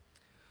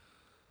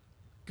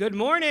Good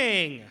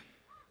morning.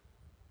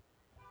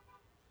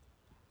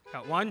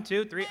 Got 1,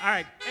 2, 3. All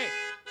right. Hey.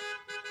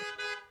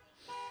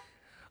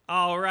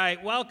 All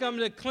right. Welcome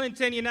to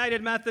Clinton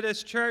United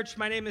Methodist Church.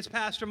 My name is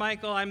Pastor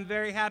Michael. I'm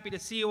very happy to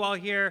see you all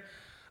here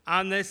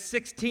on this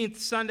 16th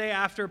Sunday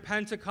after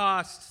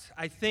Pentecost.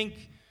 I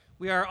think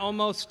we are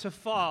almost to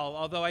fall,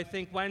 although I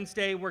think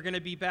Wednesday we're going to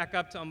be back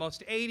up to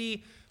almost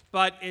 80,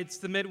 but it's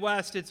the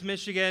Midwest, it's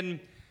Michigan.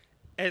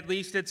 At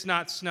least it's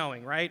not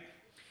snowing, right?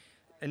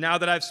 And now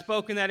that I've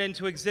spoken that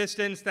into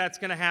existence, that's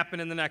going to happen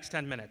in the next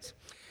 10 minutes.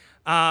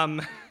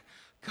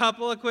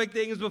 Couple of quick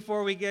things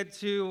before we get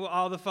to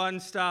all the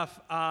fun stuff.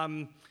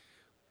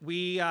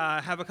 We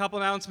have a couple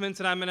announcements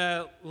that I'm going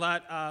to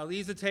let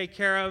Lisa take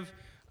care of.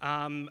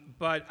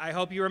 But I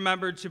hope you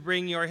remembered to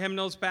bring your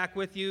hymnals back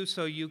with you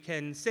so you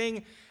can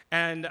sing.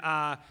 And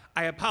I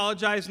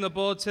apologize in the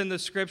bulletin, the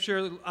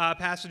scripture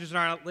passages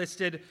are not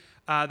listed.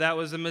 That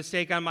was a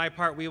mistake on my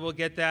part. We will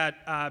get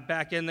that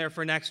back in there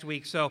for next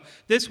week. So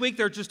this week,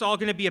 they're just all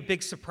going to be a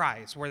big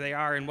surprise where they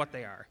are and what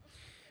they are.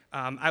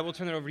 I will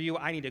turn it over to you.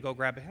 I need to go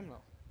grab a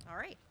hymnal. All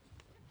right.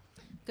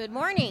 Good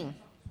morning.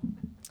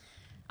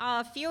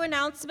 A few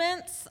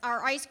announcements.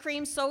 Our ice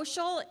cream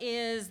social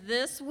is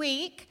this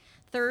week,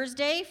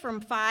 Thursday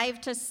from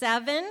 5 to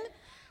 7.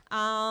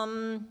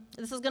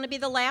 This is going to be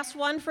the last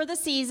one for the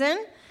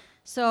season.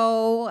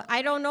 So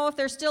I don't know if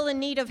they're still in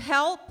need of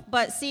help,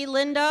 but see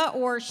Linda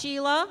or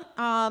Sheila.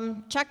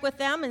 Check with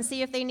them and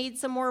see if they need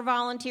some more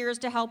volunteers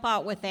to help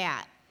out with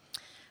that.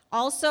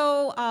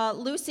 Also,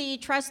 Lucy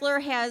Tressler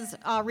has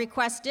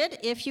requested,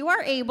 if you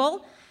are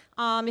able,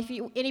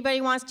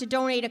 anybody wants to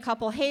donate a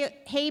couple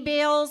hay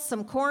bales,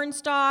 some corn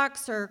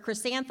stalks, or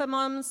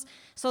chrysanthemums,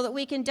 so that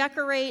we can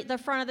decorate the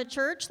front of the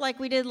church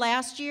like we did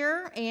last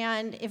year.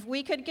 And if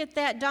we could get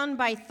that done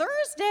by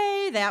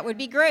Thursday, that would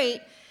be great.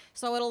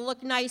 So it'll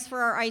look nice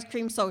for our ice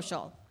cream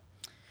social.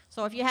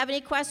 So if you have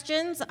any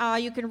questions,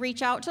 you can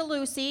reach out to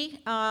Lucy,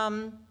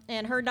 and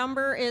her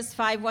number is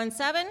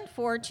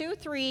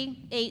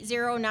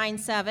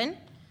 517-423-8097.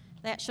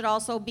 That should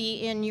also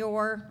be in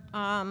your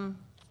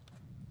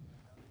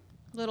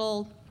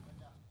little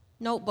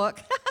notebook.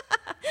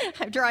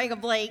 I'm drawing a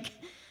blank.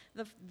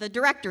 The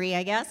directory,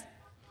 I guess.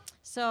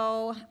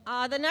 So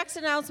the next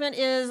announcement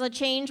is a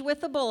change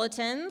with the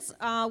bulletins.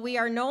 We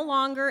are no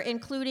longer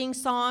including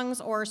songs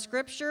or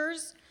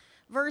scriptures,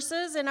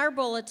 verses in our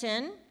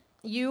bulletin.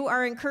 You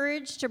are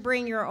encouraged to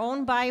bring your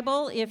own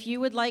Bible if you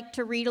would like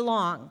to read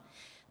along.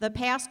 The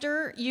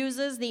pastor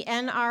uses the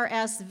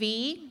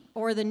NRSV,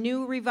 or the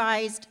New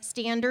Revised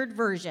Standard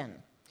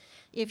Version.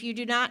 If you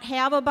do not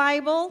have a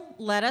Bible,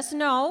 let us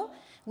know.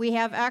 We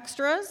have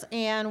extras,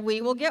 and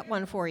we will get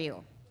one for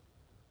you.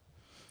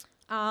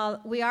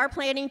 We are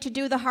planning to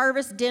do the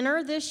harvest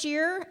dinner this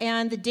year,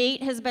 and the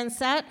date has been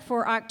set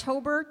for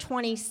October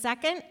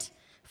 22nd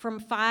from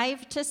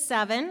 5 to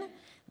 7.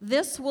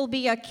 This will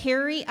be a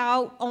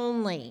carry-out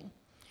only.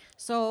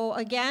 So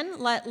again,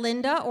 let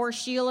Linda or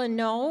Sheila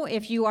know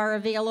if you are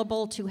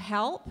available to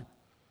help.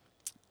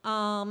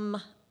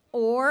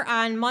 Or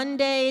on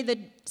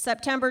Monday,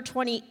 September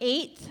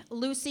 28th,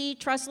 Lucy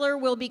Tressler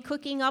will be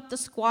cooking up the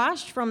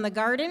squash from the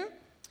garden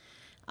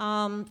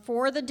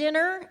for the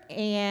dinner.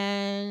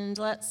 And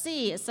let's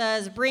see, it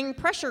says bring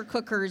pressure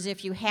cookers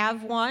if you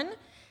have one.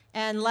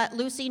 And let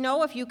Lucy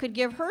know if you could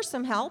give her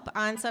some help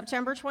on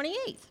September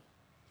 28th.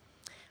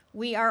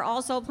 We are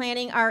also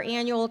planning our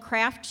annual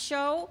craft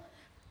show.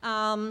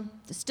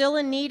 Still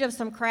in need of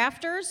some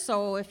crafters,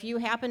 so if you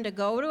happen to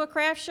go to a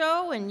craft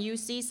show and you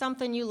see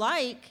something you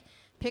like,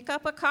 pick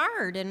up a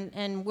card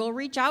and we'll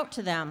reach out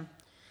to them.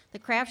 The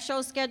craft show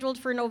is scheduled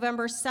for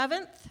November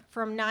 7th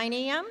from 9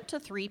 a.m. to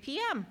 3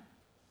 p.m.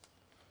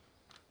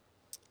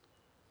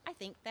 I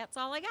think that's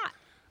all I got.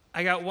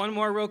 I got one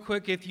more real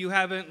quick. If you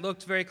haven't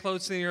looked very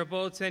closely in your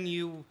bulletin,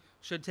 you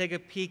should take a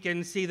peek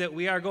and see that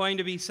we are going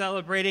to be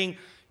celebrating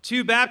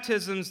 2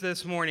 baptisms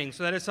this morning.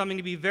 So that is something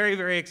to be very,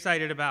 very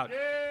excited about.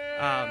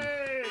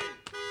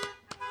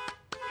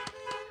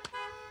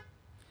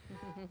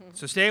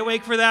 So stay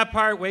awake for that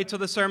part. Wait till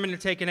the sermon to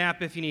take a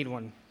nap if you need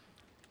one.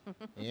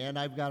 And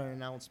I've got an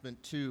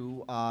announcement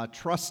too.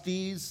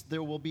 Trustees,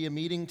 there will be a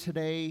meeting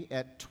today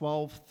at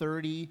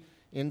 12:30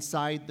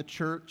 inside the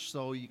church.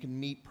 So you can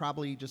meet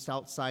probably just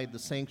outside the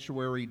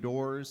sanctuary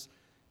doors.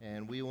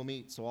 And we will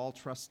meet. So all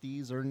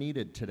trustees are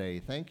needed today.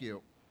 Thank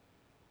you.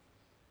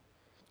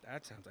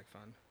 That sounds like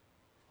fun.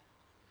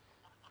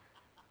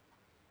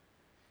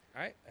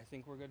 All right, I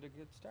think we're good to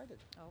get started.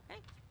 Okay.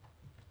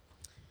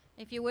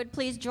 If you would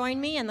please join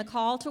me in the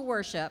call to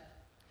worship.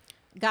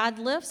 God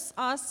lifts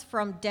us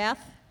from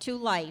death to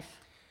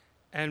life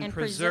And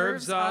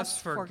preserves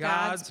us for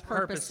God's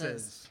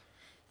purposes.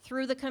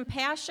 Through the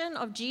compassion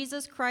of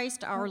Jesus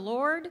Christ our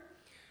Lord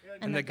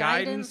and the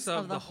guidance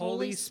of the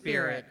Holy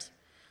Spirit.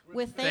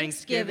 With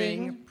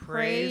thanksgiving,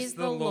 praise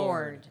the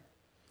Lord.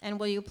 And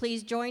will you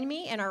please join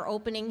me in our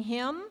opening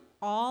hymn,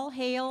 All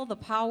Hail the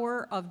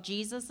Power of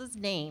Jesus'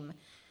 Name.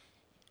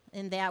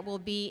 And that will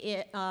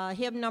be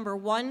hymn number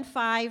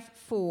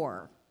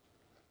 154.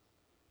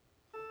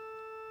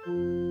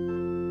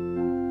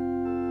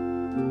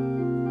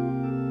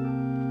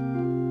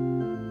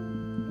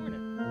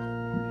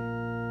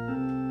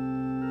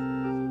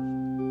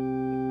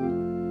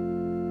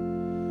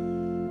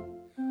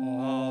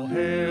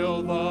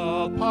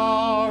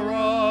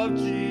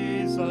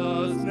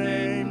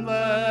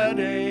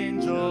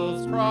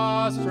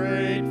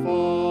 prostrate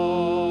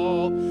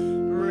fall.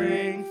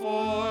 Bring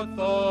forth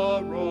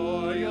the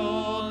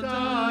royal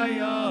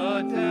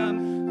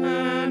diadem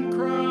and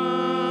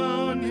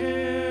crown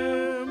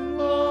him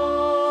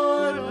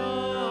Lord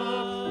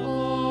of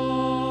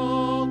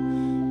all.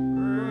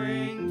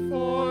 Bring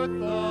forth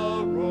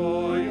the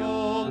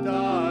royal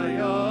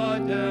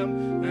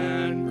diadem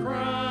and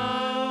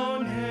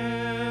crown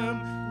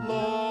him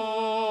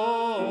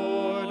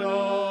Lord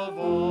of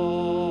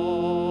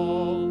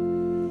all.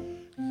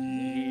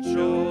 Ye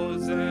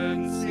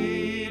chosen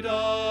seed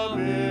of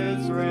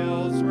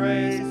Israel's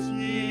race,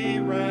 ye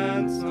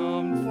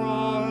ransomed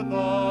for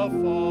the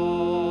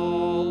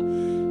fall.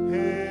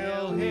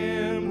 Hail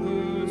him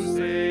who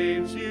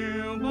saves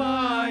you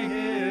by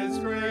his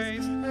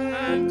grace,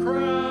 and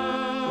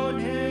crown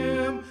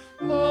him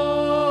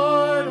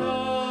Lord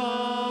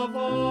of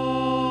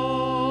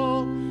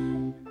all.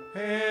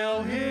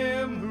 Hail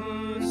him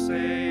who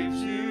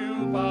saves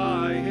you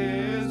by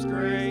his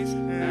grace,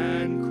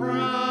 and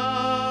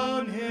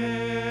crown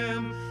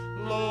him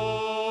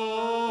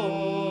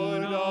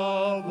Lord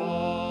of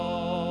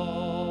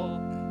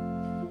all.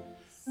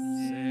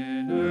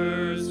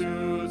 Sinners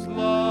whose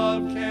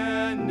love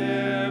can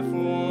ne'er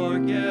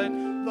forget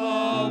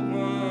the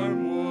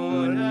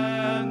wormwood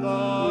and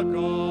the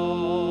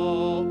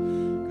gall,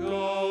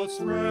 go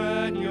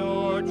spread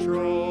your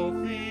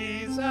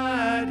trophies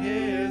at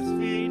his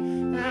feet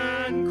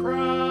and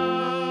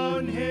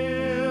crown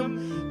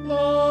him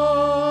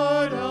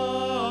Lord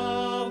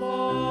of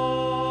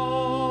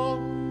all.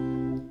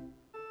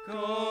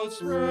 Go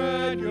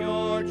spread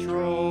your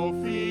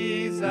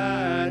trophies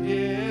at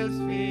his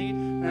feet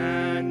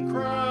and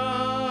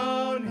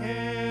crown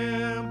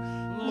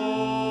him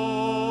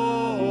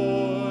Lord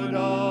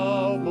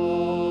of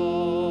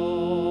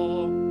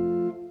all.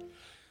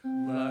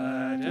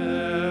 Let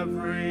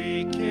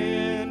every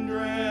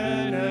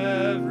kindred,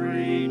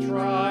 every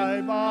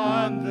tribe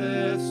on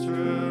this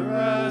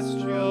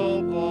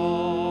terrestrial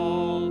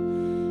ball,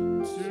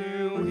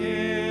 to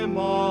him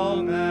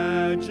all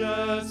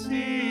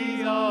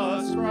majesty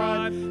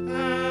ascribe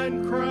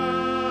and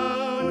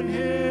crown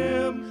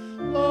him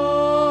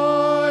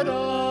Lord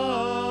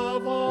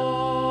of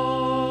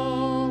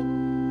all.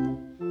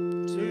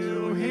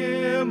 To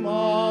him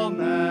all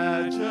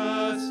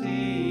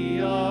majesty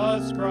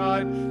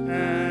ascribe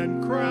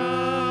and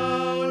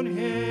crown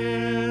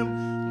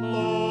him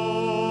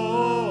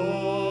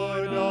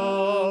Lord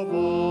of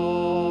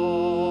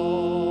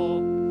all.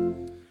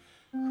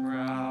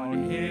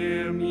 Crown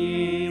him,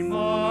 ye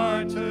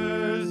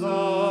martyrs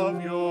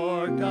of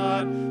your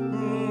God,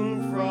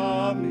 who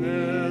from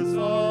his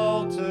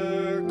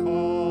altar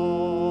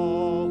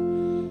call.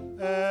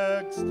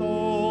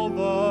 Extol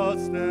the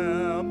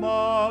stem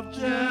of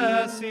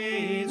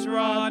Jesse's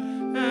rod,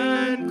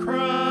 and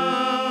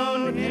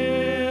crown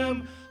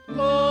him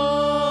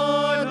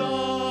Lord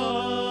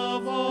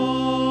of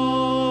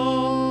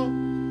all.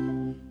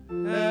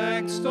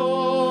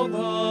 Extol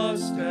the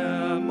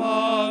stem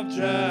of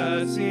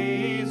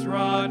Jesse's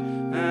rod,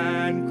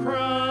 and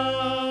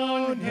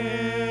crown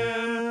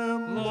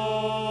him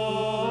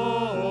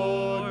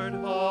Lord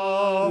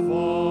of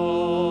all.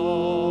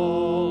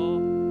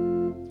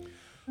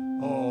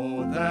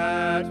 Oh,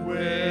 that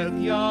with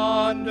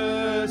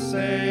yonder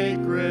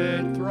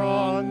sacred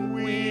throng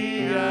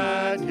we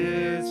at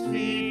his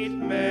feet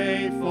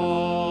may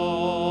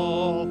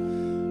fall.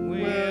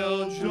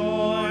 We'll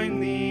join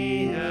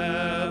the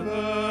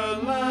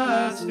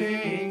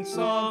everlasting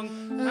song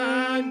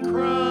and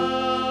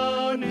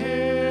crown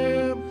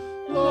him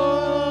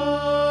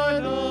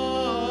Lord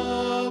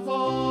of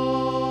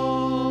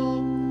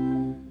all.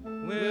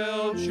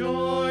 We'll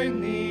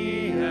join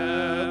the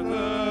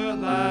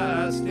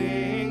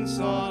everlasting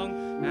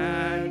song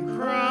and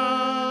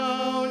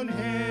crown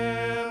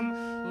him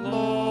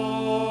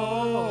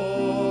Lord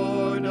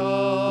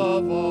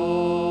of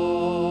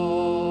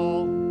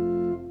all.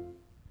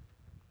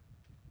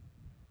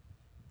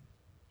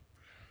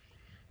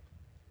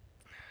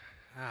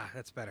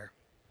 That's better.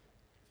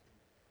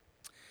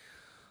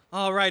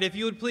 All right, if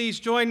you would please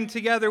join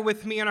together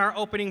with me in our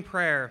opening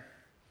prayer.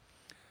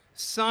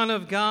 Son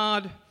of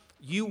God,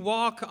 you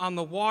walk on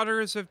the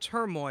waters of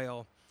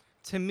turmoil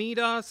to meet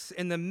us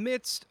in the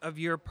midst of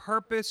your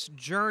purpose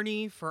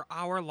journey for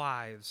our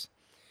lives.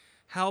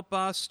 Help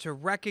us to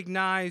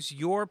recognize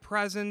your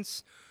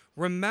presence,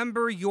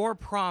 remember your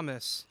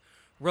promise,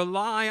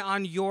 rely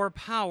on your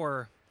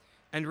power,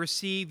 and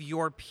receive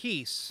your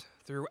peace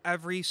through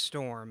every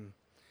storm.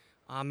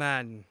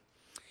 Amen.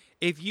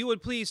 If you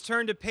would please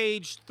turn to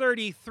page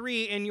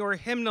 33 in your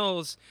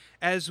hymnals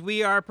as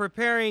we are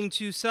preparing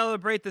to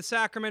celebrate the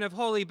sacrament of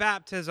holy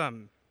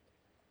baptism.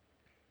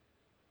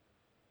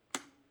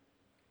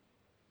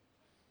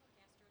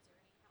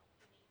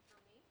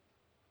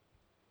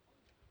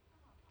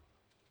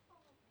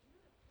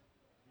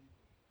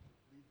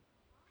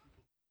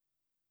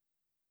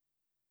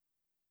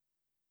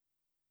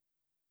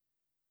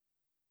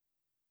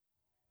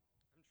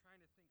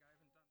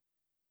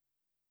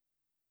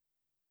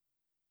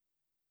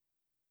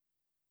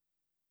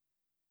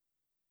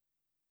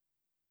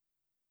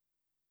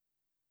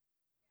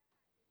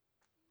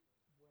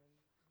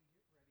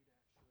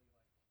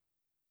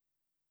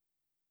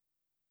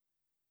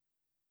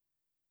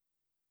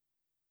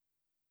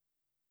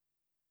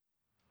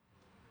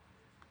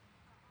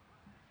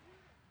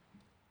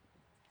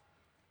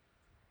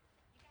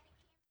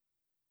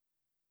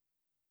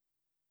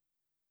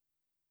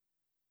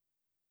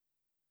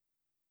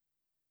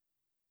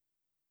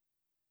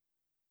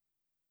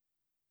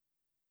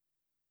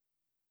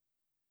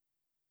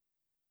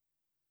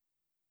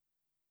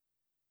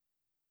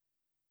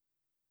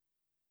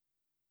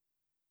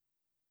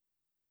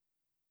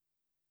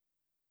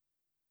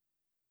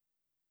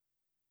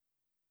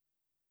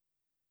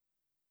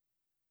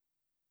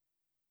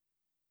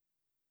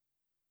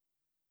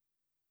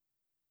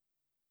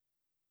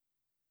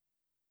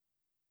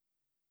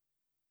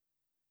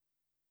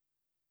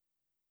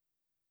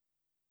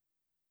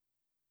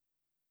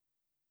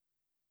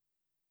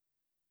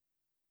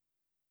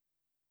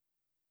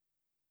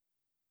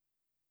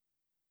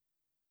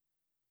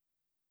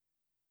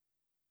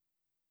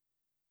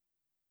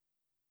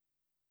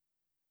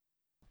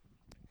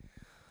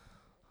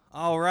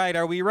 All right,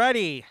 are we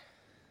ready?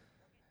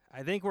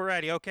 I think we're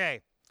ready.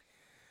 Okay.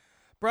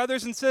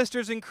 Brothers and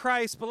sisters in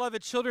Christ,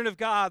 beloved children of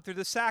God, through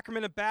the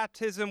sacrament of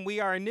baptism,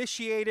 we are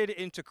initiated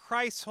into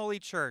Christ's holy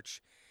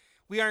church.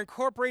 We are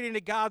incorporated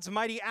into God's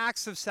mighty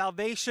acts of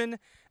salvation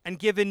and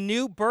given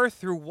new birth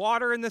through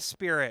water and the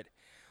Spirit.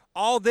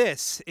 All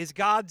this is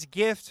God's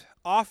gift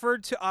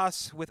offered to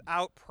us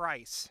without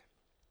price.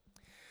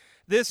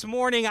 This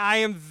morning, I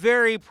am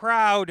very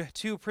proud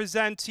to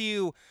present to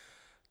you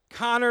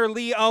Connor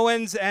Lee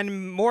Owens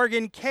and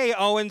Morgan K.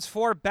 Owens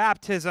for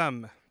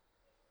baptism.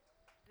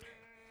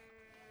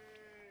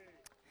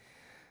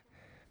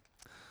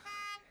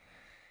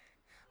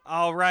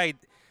 All right.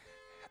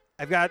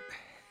 I've got...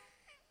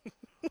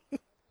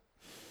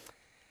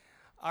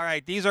 All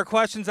right, these are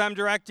questions I'm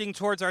directing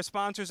towards our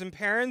sponsors and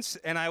parents,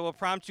 and I will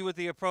prompt you with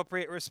the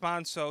appropriate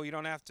response so you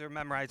don't have to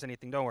memorize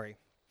anything. Don't worry.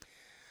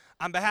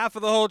 On behalf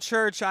of the whole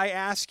church, I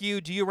ask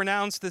you, do you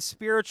renounce the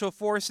spiritual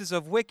forces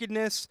of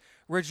wickedness,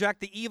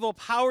 reject the evil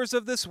powers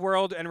of this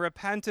world, and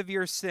repent of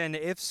your sin?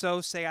 If so,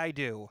 say, I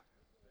do.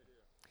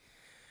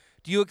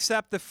 Do you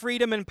accept the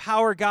freedom and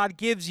power God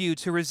gives you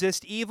to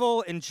resist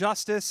evil,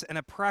 injustice, and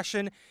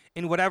oppression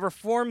in whatever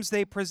forms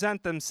they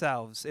present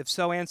themselves? If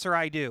so, answer,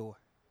 I do.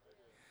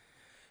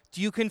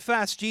 Do you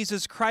confess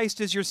Jesus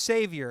Christ as your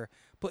Savior,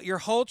 put your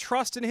whole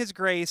trust in His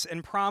grace,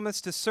 and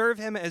promise to serve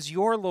Him as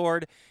your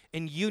Lord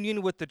in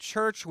union with the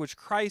church which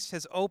Christ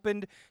has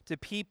opened to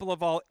people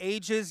of all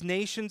ages,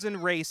 nations,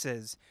 and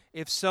races?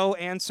 If so,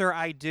 answer,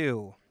 I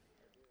do.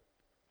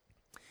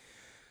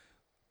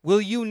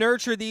 Will you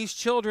nurture these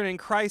children in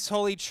Christ's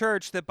holy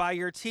church that by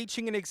your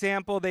teaching and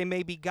example they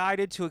may be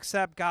guided to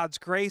accept God's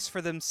grace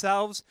for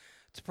themselves,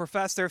 to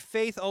profess their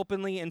faith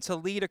openly, and to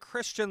lead a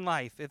Christian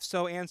life? If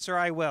so, answer,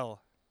 I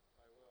will.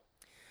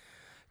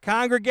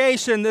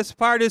 Congregation, this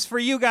part is for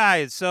you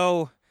guys,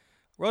 so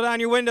roll down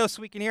your window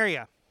so we can hear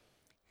you.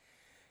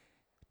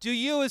 Do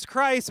you, as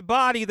Christ's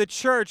body, the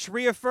church,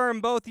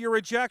 reaffirm both your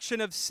rejection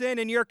of sin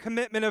and your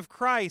commitment of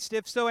Christ?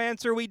 If so,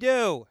 answer, we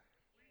do.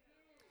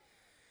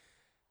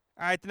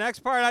 All right, the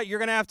next part you're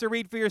going to have to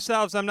read for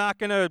yourselves. I'm not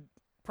going to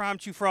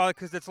prompt you for all it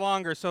because it's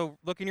longer, so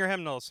look in your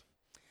hymnals.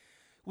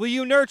 Will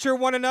you nurture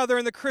one another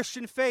in the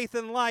Christian faith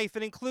and life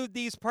and include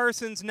these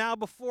persons now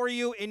before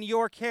you in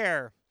your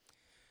care?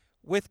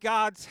 With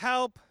God's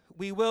help,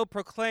 we will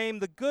proclaim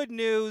the good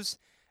news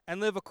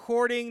and live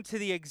according to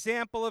the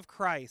example of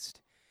Christ.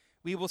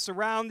 We will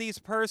surround these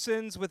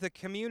persons with a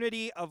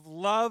community of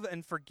love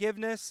and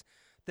forgiveness,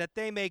 that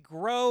they may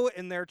grow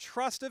in their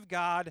trust of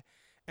God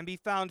and be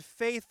found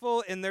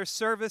faithful in their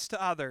service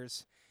to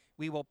others.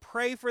 We will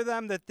pray for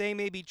them that they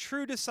may be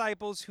true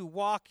disciples who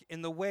walk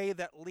in the way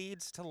that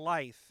leads to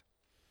life.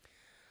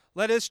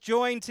 Let us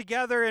join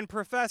together in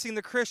professing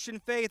the Christian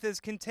faith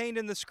as contained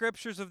in the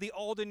scriptures of the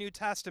Old and New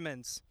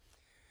Testaments.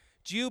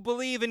 Do you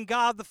believe in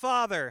God the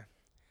Father?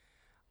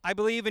 I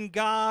believe in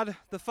God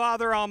the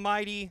Father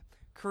Almighty,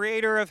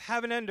 creator of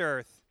heaven and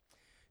earth.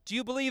 Do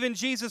you believe in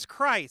Jesus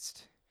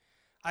Christ?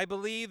 I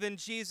believe in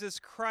Jesus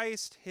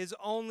Christ, His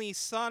only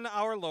Son,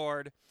 our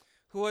Lord,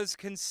 who was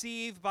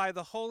conceived by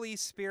the Holy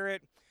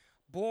Spirit,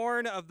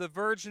 born of the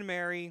Virgin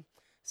Mary,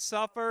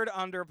 suffered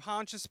under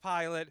Pontius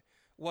Pilate,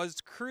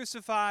 was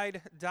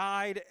crucified,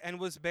 died, and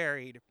was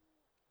buried.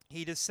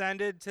 He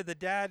descended to the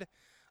dead.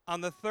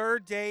 On the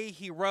third day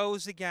he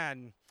rose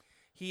again.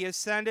 He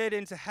ascended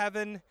into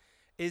heaven,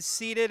 is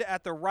seated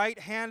at the right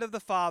hand of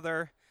the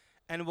Father,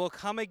 and will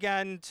come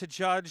again to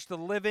judge the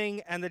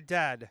living and the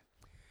dead.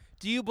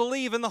 Do you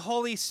believe in the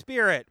Holy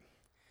Spirit?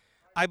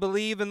 I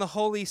believe in the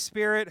Holy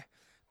Spirit,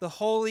 the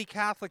Holy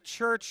Catholic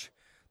Church,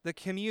 the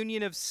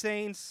communion of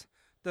saints,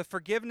 the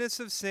forgiveness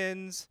of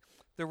sins,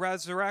 the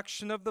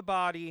resurrection of the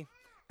body,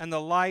 and the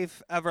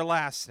life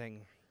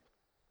everlasting.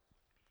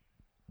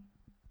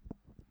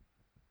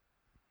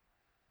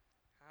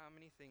 How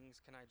many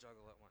things can I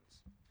juggle at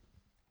once?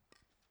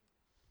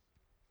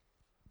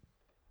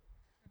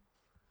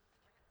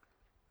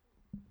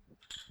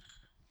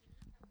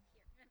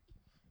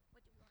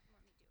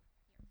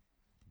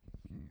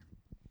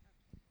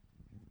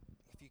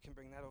 If you can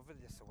bring that over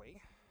this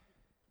way.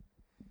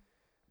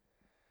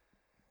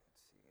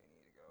 Let's see, I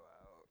need to go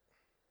out.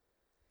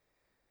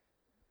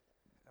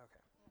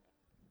 Okay.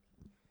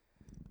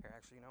 Here,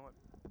 actually, you know what?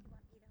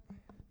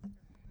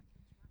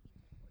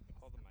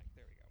 Hold the mic.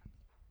 There we go.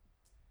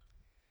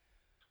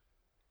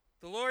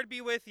 The Lord be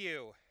with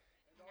you.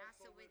 And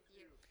also with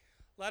you.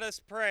 Let us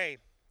pray.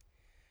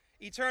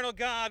 Eternal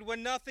God,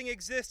 when nothing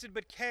existed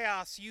but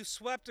chaos, you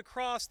swept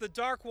across the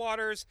dark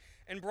waters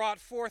and brought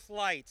forth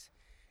light.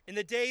 In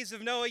the days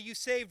of Noah, you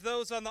saved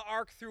those on the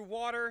ark through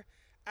water.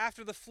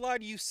 After the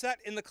flood, you set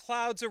in the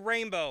clouds a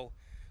rainbow.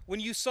 When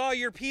you saw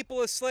your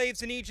people as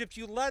slaves in Egypt,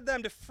 you led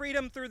them to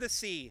freedom through the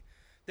sea.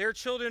 Their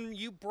children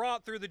you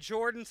brought through the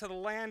Jordan to the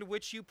land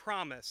which you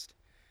promised.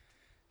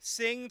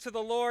 Sing to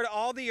the Lord,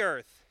 all the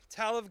earth.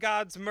 Tell of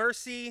God's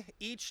mercy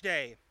each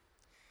day.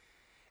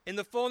 In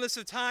the fullness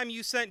of time,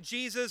 you sent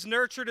Jesus,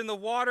 nurtured in the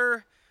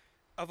water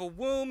of a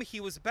womb. He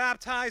was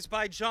baptized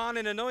by John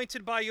and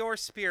anointed by your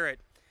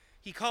Spirit.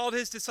 He called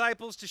his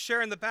disciples to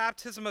share in the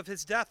baptism of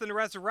his death and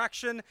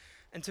resurrection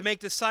and to make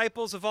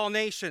disciples of all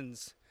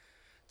nations,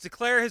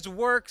 declare his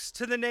works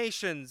to the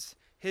nations,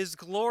 his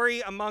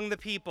glory among the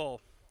people.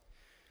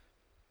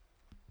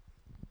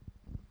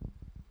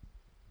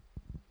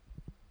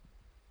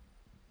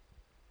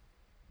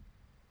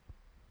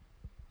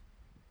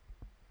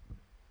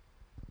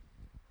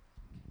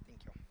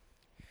 Thank you.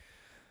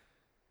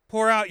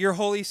 Pour out your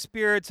Holy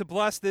Spirit to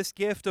bless this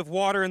gift of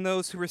water in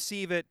those who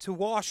receive it, to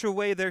wash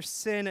away their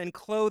sin and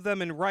clothe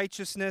them in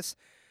righteousness,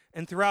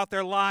 and throughout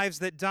their lives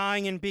that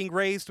dying and being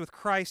raised with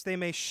Christ they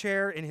may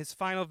share in his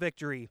final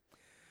victory.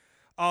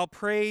 All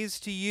praise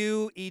to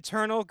you,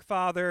 eternal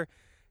Father,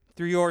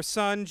 through your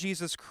Son,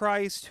 Jesus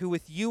Christ, who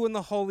with you and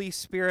the Holy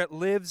Spirit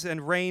lives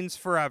and reigns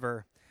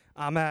forever.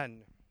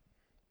 Amen.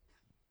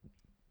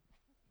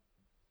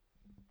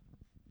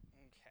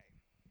 Okay.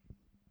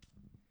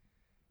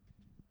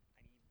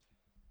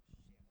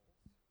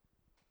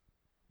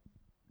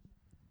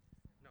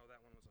 No,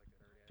 that one was like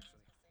that already,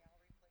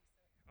 actually.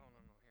 Oh, no,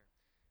 here.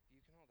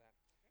 You can hold that.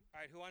 All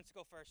right, who wants to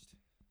go first?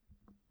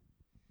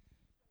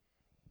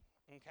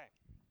 Okay.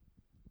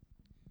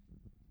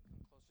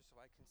 Come closer so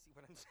I can see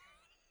what I'm saying.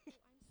 I'm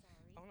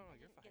sorry. Oh, no,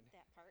 you're I fine. didn't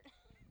get that part.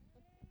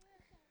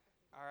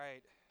 All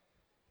right.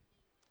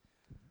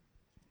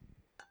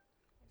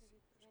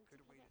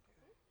 Good way to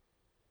do it.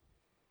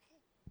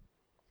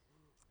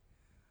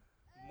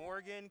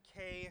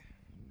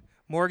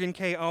 Morgan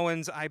K.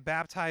 Owens, I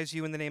baptize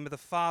you in the name of the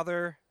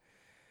Father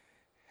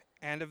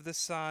and of the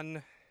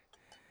Son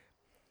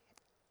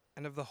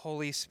and of the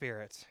Holy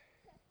Spirit.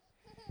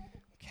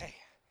 Okay.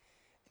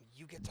 And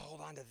you get to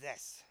hold on to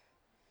this.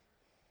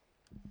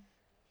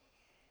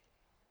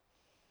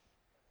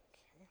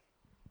 Okay.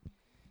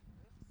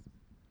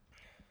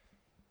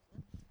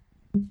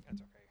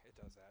 That's okay. It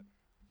does that.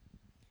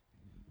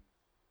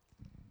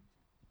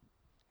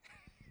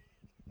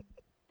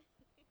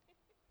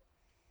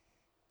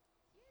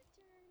 Your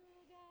turn,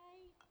 little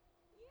guy.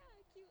 Yeah,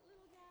 cute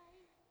little guy.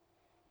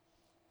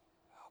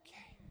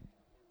 Okay.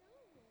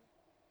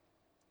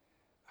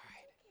 All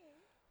right.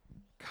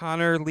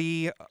 Connor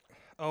Lee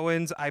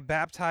Owens, I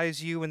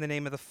baptize you in the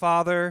name of the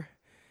Father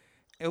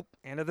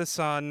and of the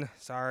Son.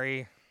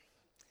 Sorry.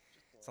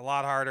 It's a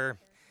lot harder.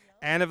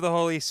 And of the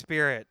Holy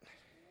Spirit.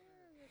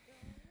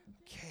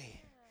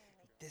 Okay.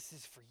 This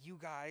is for you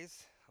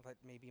guys. I'll let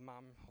maybe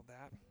Mom hold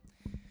that.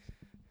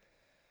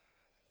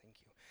 Thank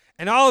you.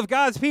 And all of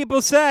God's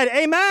people said,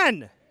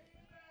 Amen.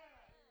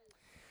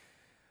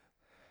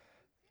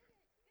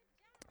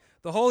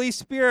 The Holy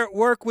Spirit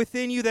work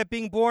within you, that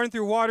being born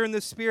through water and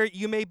the Spirit,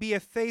 you may be a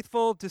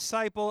faithful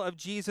disciple of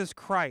Jesus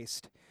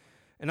Christ.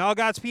 And all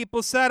God's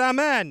people said,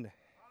 Amen.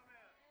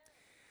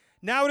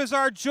 Now it is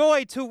our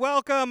joy to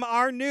welcome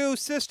our new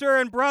sister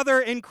and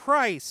brother in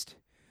Christ.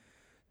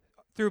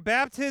 Through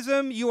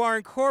baptism, you are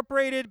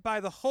incorporated by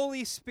the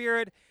Holy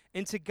Spirit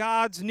into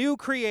God's new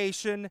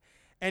creation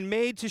and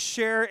made to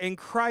share in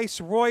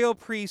Christ's royal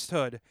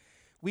priesthood.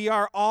 We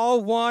are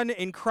all one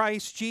in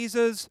Christ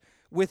Jesus.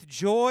 With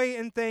joy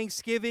and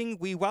thanksgiving,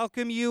 we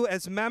welcome you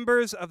as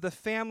members of the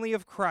family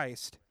of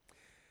Christ.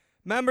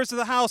 Members of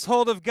the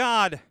household of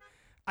God,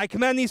 I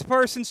commend these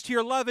persons to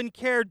your love and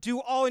care.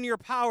 Do all in your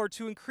power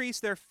to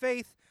increase their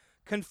faith,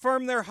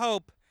 confirm their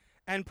hope,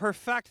 and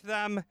perfect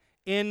them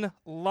in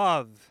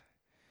love.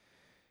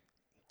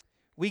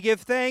 We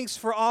give thanks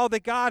for all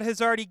that God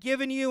has already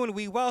given you, and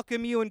we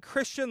welcome you in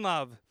Christian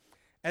love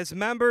as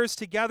members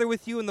together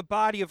with you in the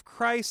body of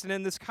Christ and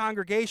in this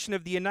congregation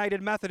of the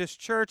United Methodist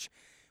Church.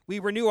 We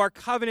renew our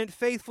covenant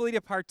faithfully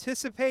to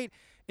participate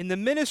in the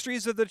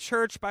ministries of the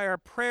church by our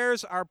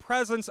prayers, our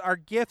presence, our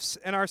gifts,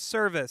 and our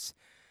service,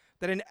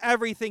 that in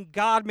everything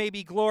God may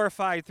be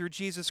glorified through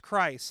Jesus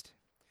Christ.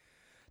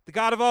 The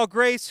God of all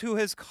grace, who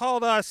has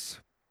called us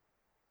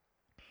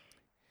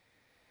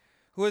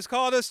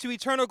to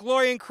eternal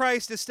glory in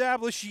Christ,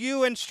 establish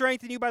you and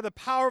strengthen you by the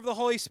power of the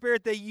Holy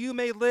Spirit, that you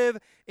may live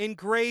in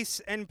grace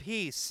and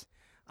peace.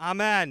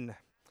 Amen.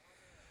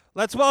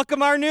 Let's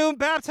welcome our new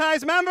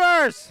baptized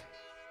members.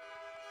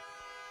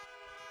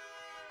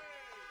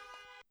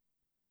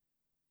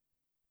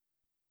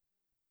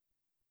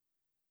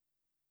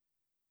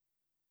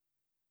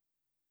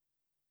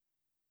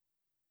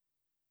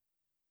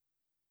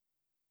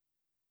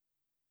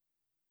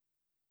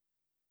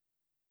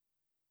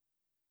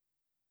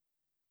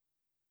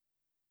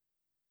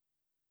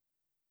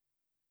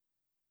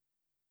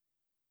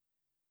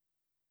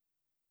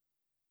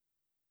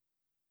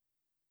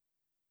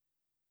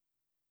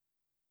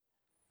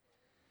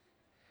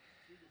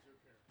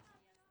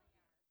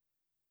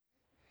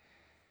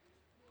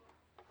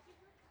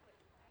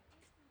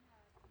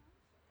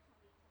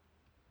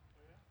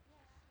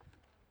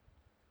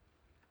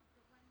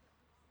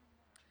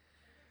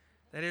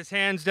 That is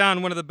hands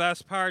down one of the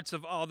best parts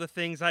of all the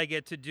things I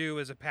get to do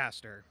as a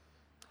pastor.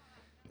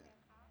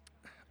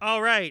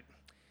 All right.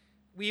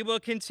 We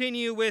will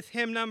continue with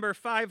hymn number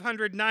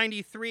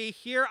 593,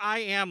 Here I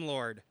Am,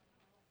 Lord.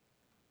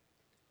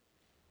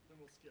 Then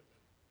we'll skip it.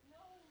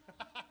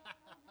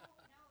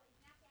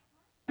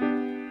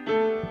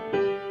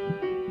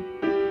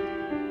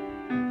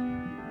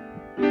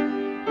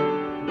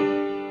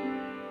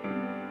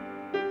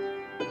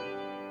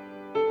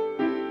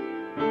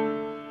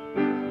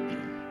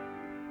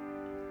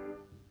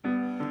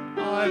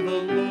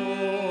 the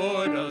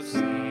Lord of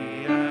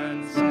sea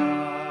and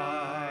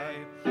sky.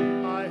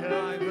 I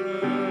have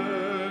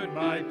heard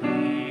my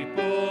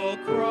people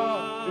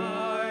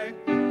cry,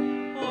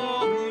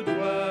 all who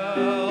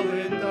dwell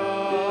in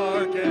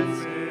dark and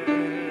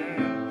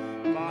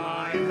sin,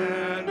 my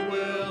hand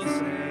will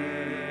save.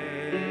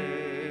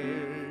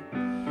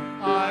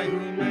 I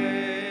who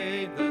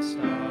made the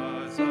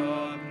stars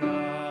of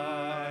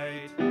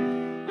night,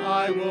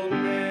 I will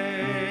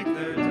make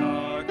their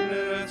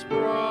darkness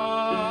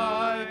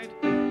bright.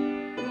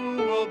 Who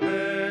will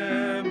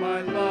bear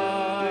my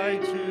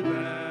light to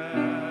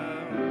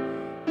them?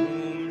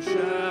 Whom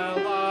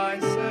shall I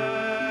send?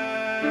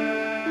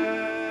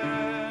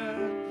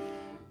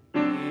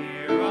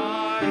 Here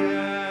I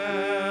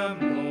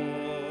am,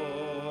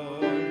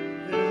 Lord.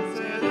 Is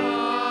it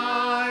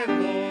I,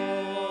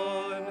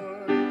 Lord?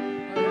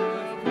 I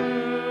have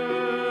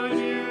heard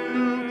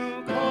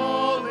you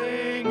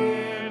calling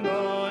in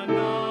the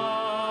night.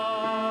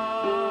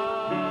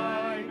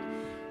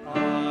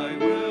 I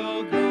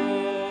will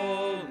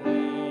go,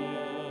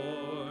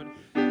 Lord,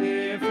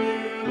 if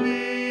you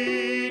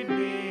lead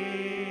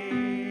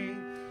me.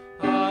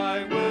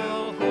 I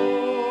will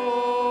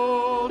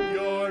hold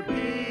your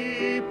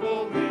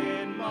people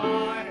in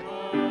my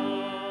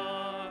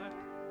heart.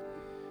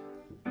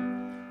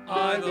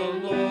 I, the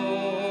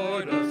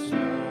Lord of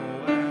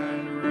snow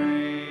and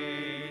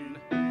rain,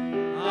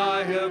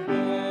 I have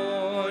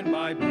borne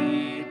my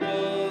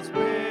people's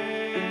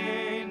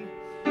pain.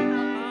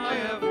 I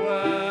have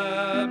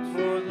wept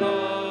for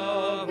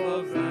love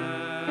of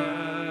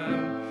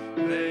them.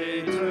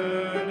 They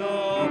turn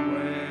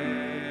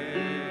away.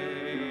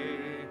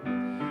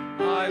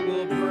 I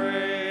will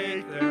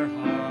break their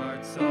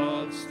hearts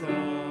of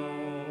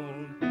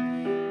stone,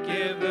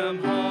 give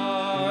them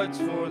hearts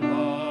for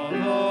love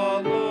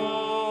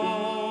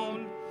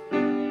alone.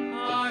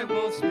 I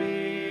will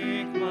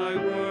speak my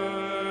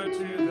word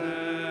to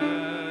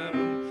them.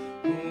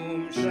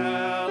 Whom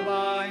shall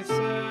I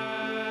send?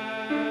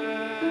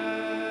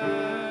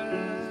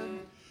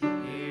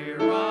 Here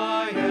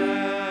I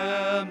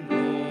am,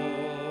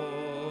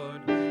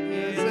 Lord.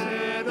 Is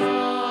it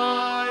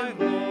I,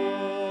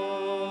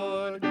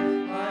 Lord?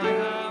 I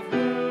have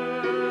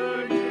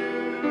heard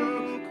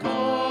you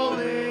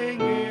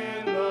calling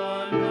in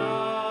the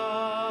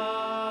night.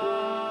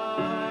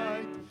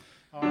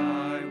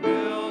 I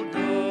will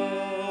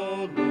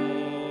go,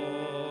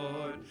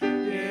 Lord,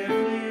 if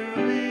you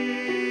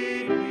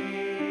lead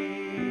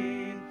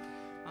me.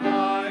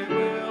 I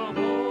will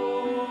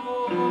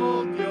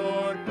hold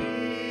your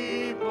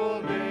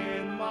people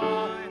in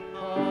my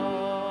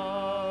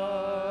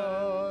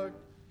heart.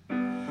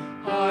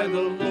 I,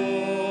 the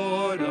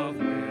Lord of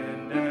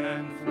wind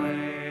and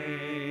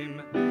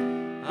flame,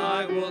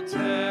 I will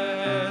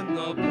tend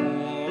the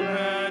poor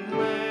and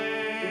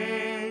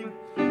lame.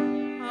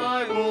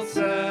 I will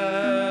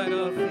set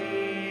a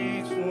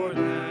feast for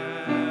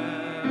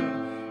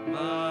them.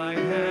 My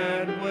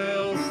hand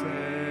will save.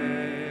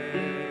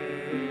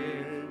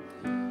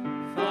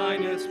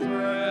 Finest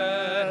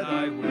bread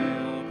I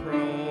will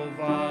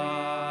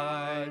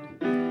provide,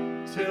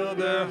 till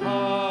their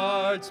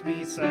hearts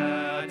be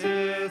satisfied.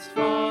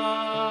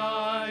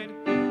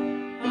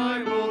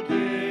 I will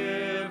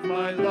give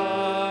my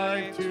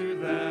life to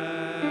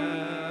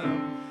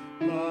them.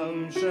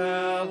 Whom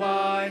shall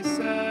I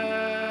send?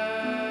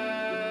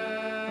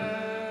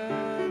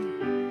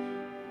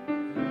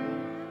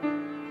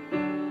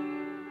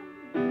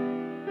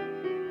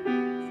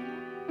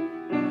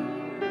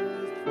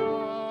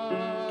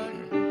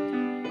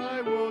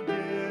 I will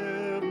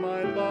give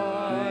my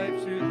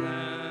life to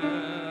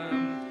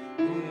them.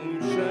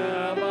 Whom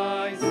shall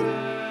I send?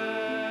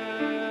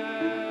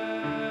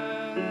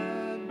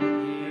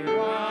 Here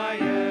I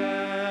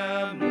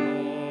am,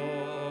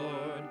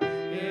 Lord.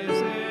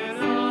 Is it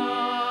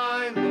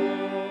I,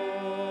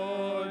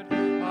 Lord?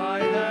 I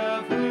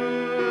have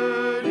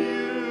heard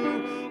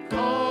you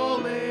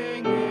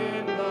calling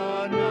in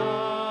the night.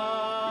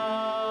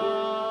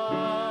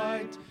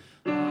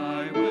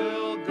 I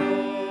will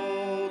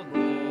go,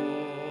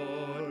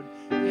 Lord,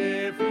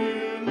 if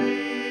you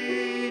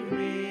lead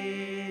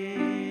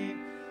me.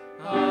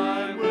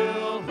 I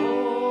will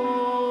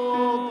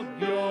hold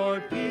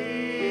your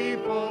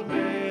people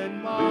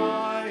in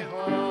my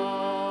heart.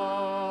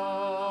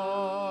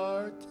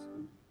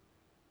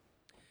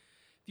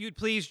 If you'd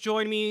please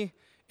join me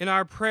in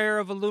our prayer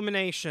of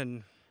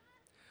illumination.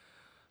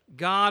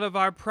 God of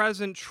our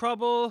present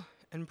trouble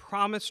and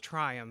promised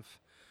triumph,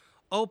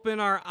 open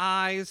our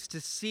eyes to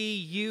see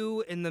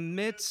you in the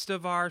midst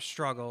of our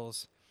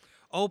struggles.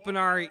 Open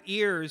our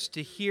ears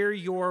to hear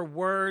your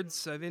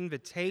words of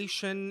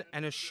invitation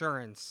and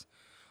assurance.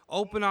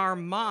 Open our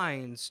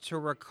minds to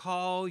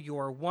recall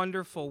your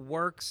wonderful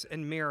works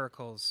and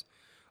miracles.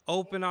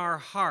 Open our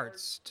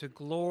hearts to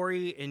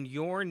glory in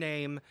your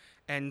name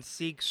and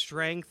seek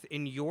strength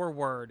in your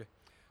word.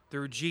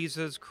 Through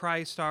Jesus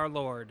Christ our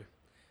Lord.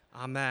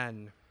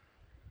 Amen.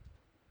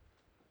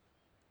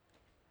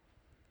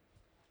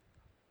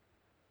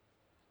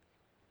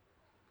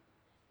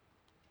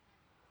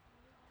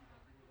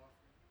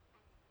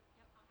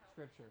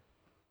 scripture. Oh,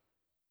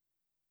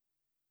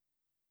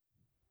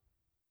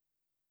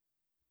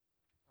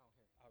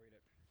 here, I'll read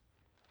it.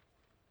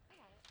 I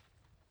got it. I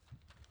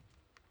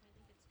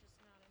think it's just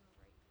not in the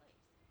right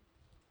place.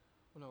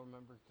 Oh, no,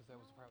 remember, because that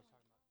was the part I was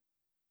talking about.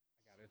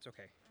 I got it. It's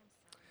okay.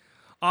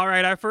 All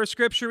right, our first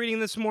scripture reading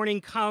this morning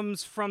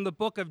comes from the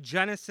book of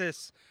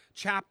Genesis,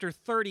 chapter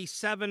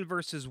 37,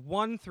 verses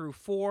 1 through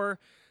 4,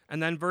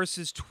 and then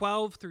verses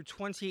 12 through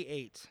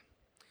 28.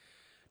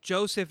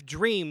 Joseph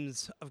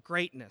dreams of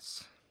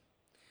greatness.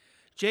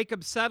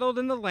 Jacob settled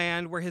in the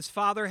land where his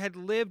father had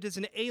lived as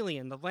an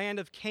alien, the land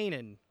of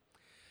Canaan.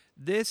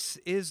 This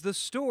is the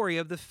story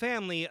of the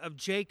family of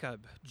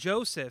Jacob.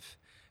 Joseph,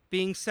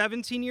 being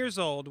 17 years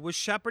old, was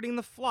shepherding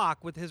the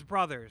flock with his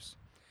brothers.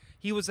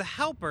 He was a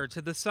helper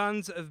to the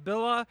sons of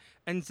Bilhah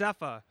and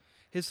Zepha,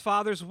 his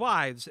father's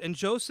wives, and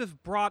Joseph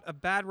brought a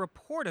bad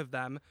report of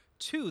them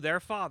to their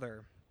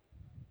father.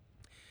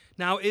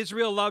 Now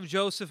Israel loved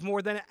Joseph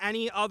more than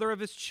any other of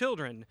his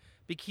children,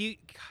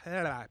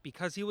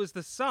 because he was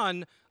the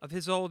son of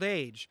his old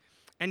age,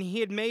 and he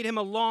had made him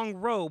a long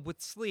robe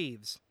with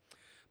sleeves.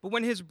 But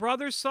when his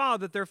brothers saw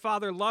that their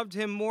father loved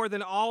him more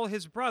than all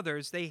his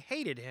brothers, they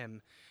hated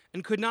him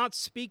and could not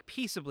speak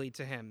peaceably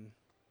to him.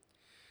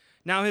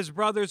 Now his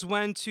brothers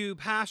went to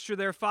pasture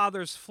their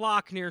father's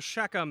flock near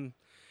Shechem.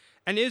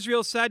 And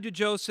Israel said to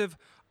Joseph,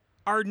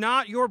 "Are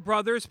not your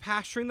brothers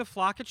pasturing the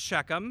flock at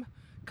Shechem?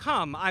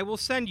 Come, I will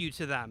send you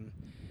to them."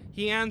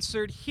 He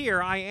answered,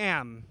 "Here I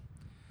am."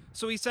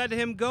 So he said to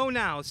him, "Go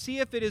now, see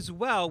if it is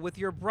well with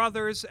your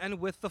brothers and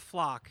with the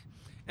flock,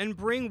 and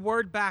bring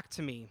word back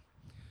to me."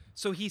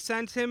 So he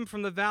sent him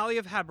from the valley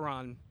of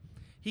Hebron.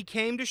 He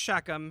came to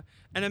Shechem,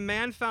 and a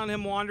man found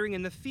him wandering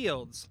in the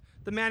fields.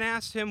 The man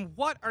asked him,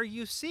 "What are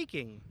you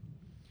seeking?"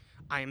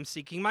 "I am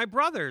seeking my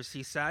brothers,"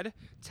 he said.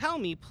 "Tell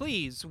me,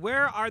 please,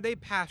 where are they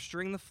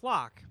pasturing the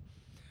flock?"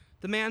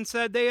 The man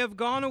said, "They have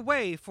gone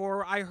away,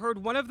 for I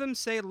heard one of them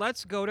say,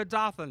 'Let's go to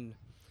Dothan.'"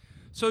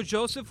 So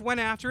Joseph went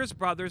after his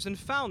brothers and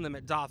found them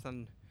at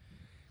Dothan.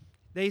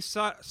 They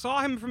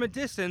saw him from a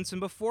distance,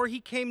 and before he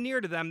came near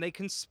to them, they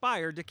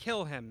conspired to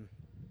kill him.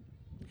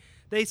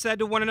 They said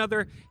to one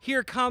another,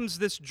 "Here comes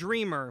this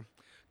dreamer.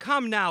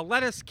 Come now,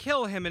 let us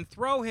kill him and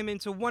throw him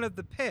into one of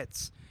the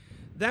pits.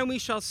 Then we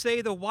shall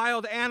say the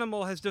wild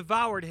animal has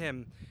devoured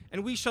him,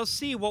 and we shall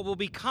see what will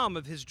become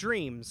of his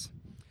dreams."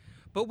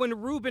 But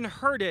when Reuben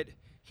heard it,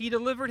 he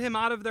delivered him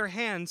out of their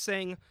hands,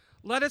 saying,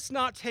 "Let us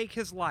not take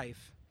his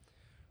life."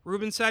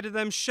 Reuben said to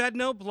them, "Shed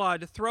no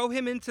blood, throw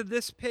him into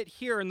this pit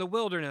here in the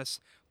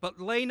wilderness, but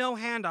lay no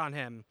hand on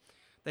him,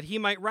 that he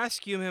might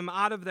rescue him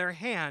out of their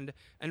hand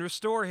and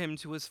restore him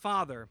to his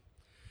father."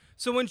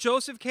 So when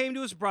Joseph came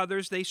to his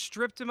brothers, they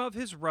stripped him of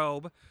his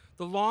robe,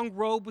 the long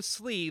robe with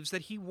sleeves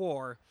that he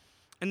wore,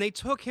 and they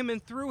took him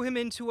and threw him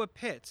into a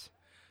pit.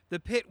 The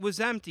pit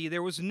was empty,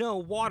 there was no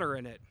water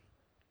in it.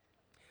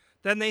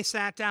 Then they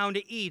sat down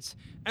to eat,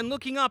 and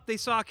looking up they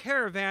saw a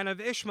caravan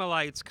of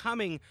Ishmaelites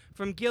coming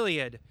from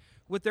Gilead,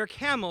 with their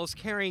camels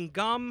carrying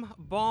gum,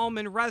 balm,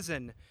 and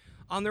resin,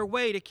 on their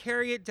way to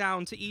carry it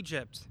down to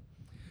Egypt.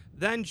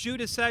 Then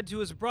Judah said to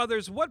his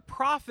brothers, "What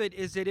profit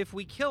is it if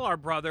we kill our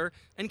brother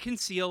and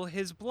conceal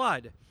his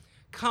blood?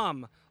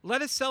 Come,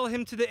 let us sell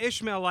him to the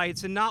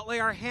Ishmaelites and not lay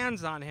our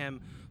hands on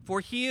him, for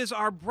he is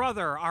our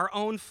brother, our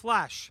own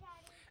flesh."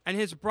 And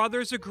his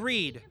brothers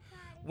agreed.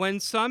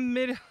 When some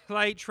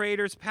Midianite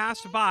traders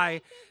passed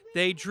by,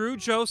 they drew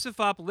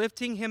Joseph up,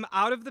 lifting him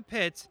out of the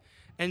pit,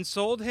 and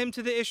sold him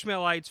to the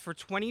Ishmaelites for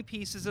 20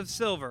 pieces of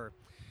silver.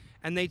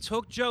 And they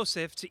took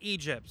Joseph to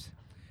Egypt.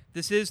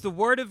 This is the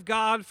word of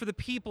God for the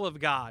people of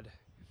God.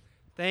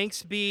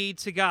 Thanks be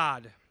to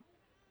God.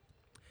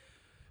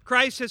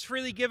 Christ has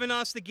freely given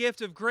us the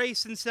gift of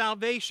grace and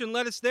salvation.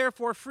 Let us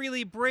therefore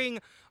freely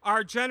bring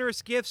our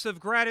generous gifts of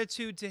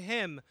gratitude to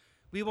him.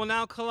 We will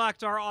now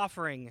collect our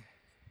offering.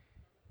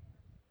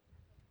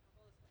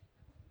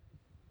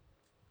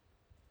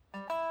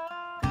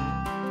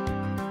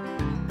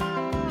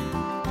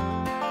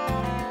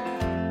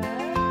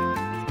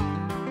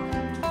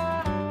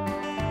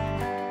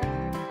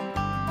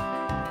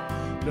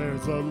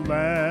 There's a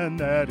land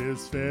that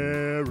is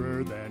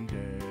fairer than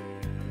day,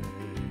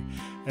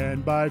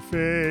 and by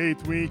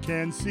faith we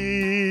can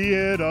see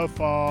it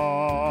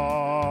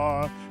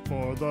afar,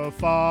 for the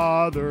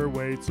Father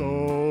waits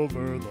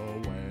over the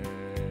way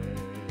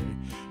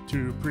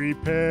to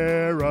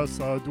prepare us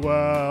a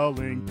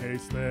dwelling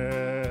place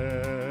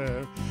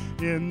there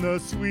in the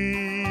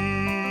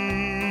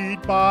sweet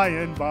by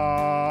and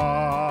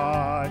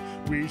by.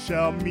 We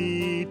shall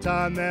meet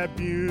on that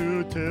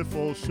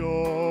beautiful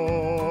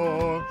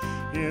shore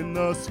in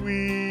the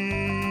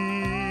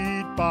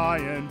sweet by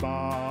and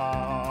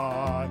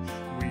by.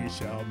 We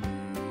shall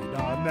meet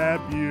on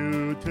that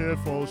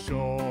beautiful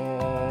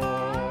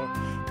shore.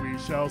 We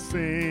shall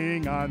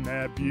sing on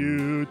that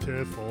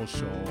beautiful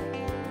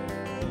shore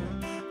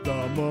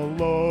the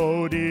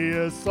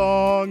melodious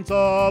songs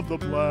of the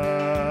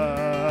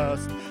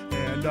blessed,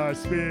 and our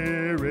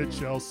spirit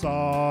shall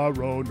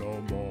sorrow no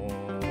more.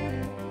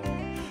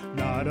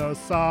 Let us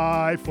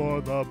sigh for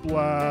the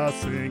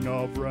blessing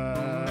of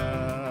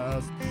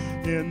rest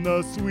in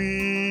the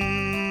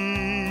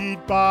sweet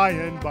by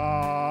and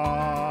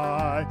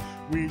by.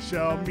 We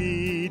shall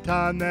meet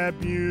on that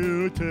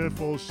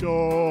beautiful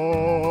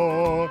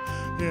shore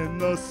in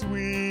the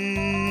sweet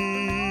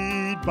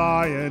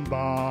by and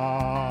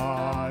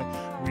by.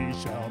 We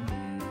shall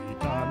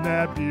meet on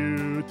that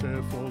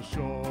beautiful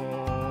shore.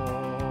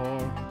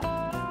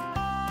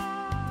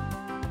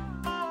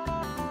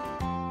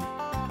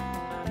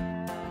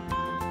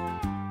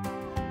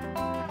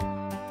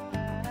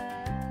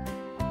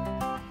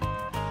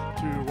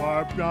 To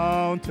our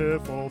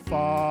bountiful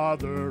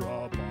Father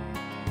above,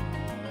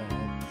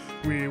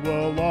 we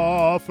will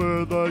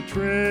offer the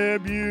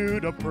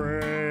tribute of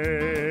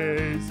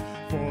praise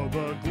for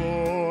the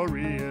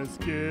glorious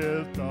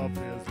gift of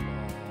His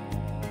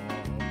love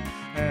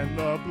and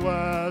the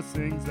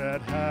blessings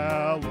that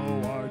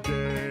hallow our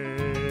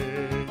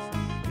days.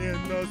 In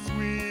the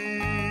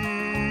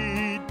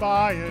sweet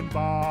by and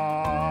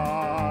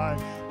by,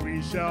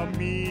 we shall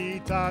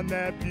meet on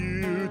that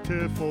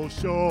beautiful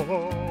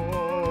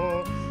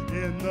shore.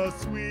 In the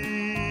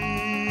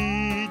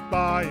sweet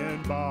by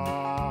and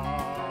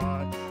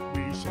by,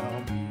 we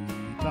shall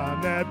meet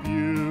on that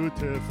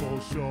beautiful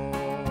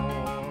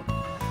shore.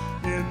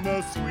 In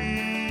the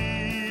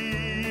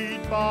sweet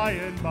by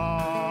and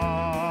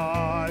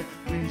by,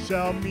 we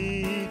shall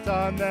meet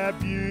on that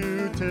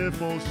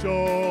beautiful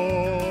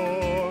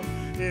shore.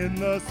 In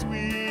the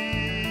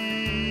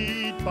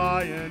sweet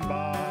by and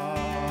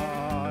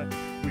by,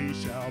 we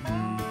shall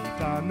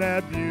meet on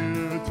that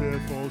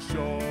beautiful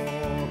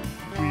shore.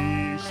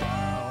 We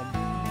shall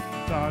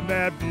meet on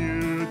that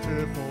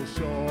beautiful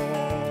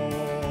shore.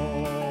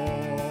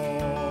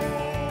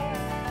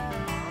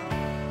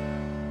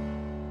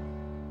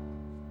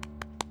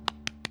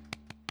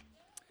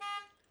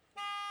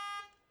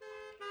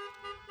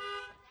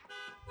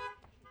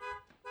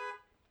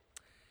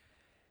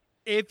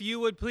 If you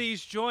would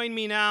please join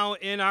me now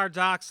in our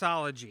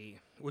doxology,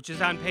 which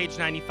is on page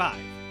 95.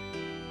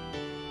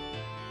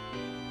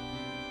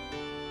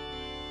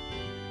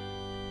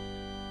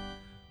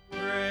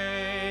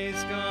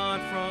 Praise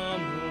God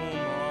from whom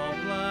all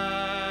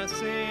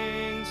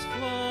blessings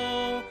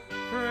flow.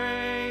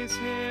 Praise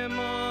Him,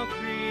 all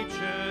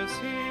creatures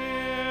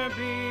here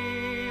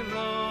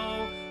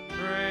below.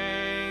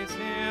 Praise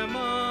Him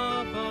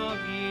above,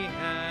 ye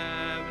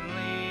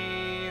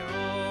heavenly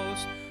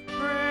hosts.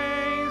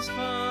 Praise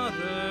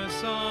Father,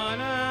 Son,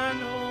 and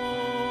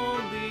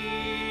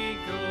Holy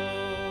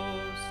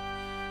Ghost.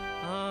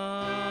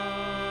 Amen.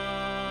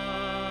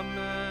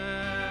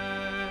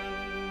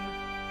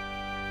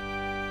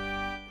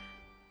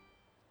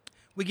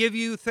 We give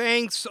you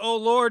thanks, O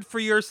Lord, for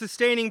your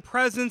sustaining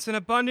presence and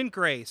abundant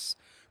grace.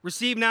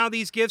 Receive now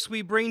these gifts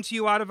we bring to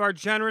you out of our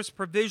generous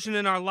provision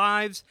in our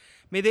lives.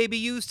 May they be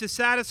used to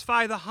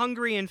satisfy the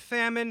hungry and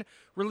famine,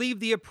 relieve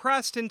the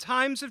oppressed in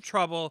times of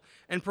trouble,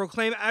 and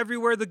proclaim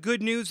everywhere the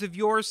good news of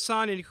your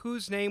Son, in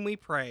whose name we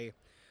pray.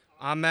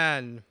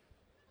 Amen.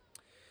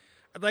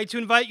 I'd like to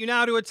invite you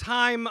now to a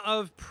time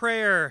of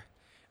prayer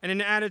and an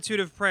attitude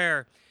of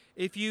prayer.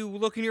 If you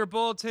look in your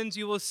bulletins,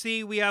 you will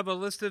see we have a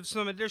list of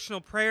some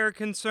additional prayer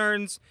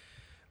concerns.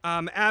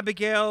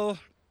 Abigail,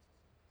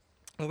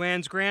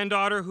 Luann's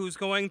granddaughter, who's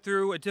going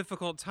through a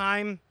difficult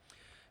time.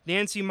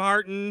 Nancy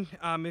Martin,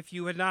 if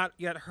you had not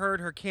yet heard,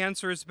 her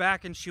cancer is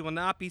back and she will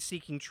not be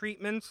seeking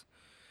treatment.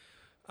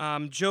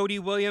 Jody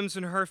Williams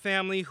and her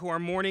family, who are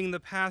mourning the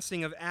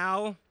passing of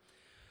Al.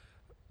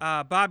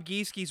 Bob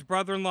Giesche's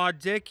brother-in-law,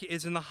 Dick,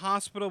 is in the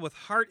hospital with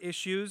heart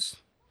issues.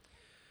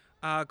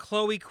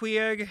 Chloe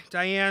Queeg,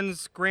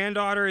 Diane's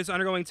granddaughter, is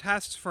undergoing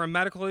tests for a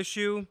medical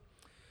issue.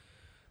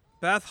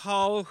 Beth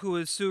Hull, who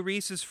is Sue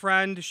Reese's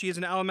friend, she is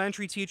an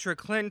elementary teacher at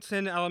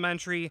Clinton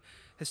Elementary,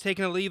 has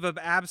taken a leave of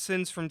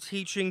absence from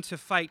teaching to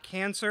fight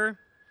cancer.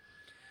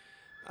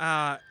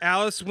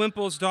 Alice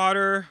Wimple's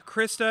daughter,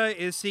 Krista,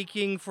 is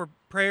seeking for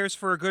prayers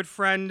for a good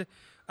friend,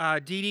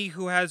 Dee Dee,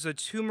 who has a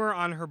tumor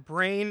on her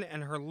brain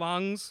and her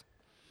lungs.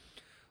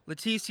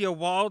 Leticia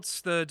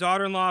Waltz, the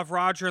daughter-in-law of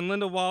Roger and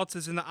Linda Waltz,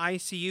 is in the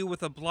ICU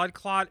with a blood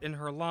clot in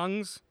her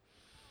lungs.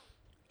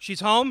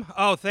 She's home?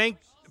 Oh,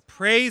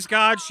 praise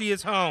God, she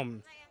is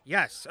home.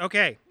 Yes,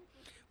 okay.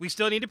 We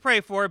still need to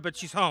pray for her, but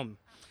she's home.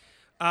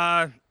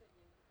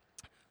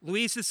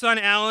 Luis's son,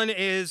 Alan,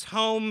 is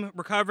home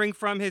recovering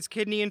from his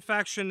kidney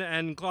infection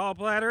and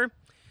gallbladder.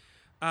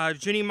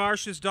 Ginny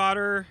Marsh's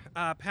daughter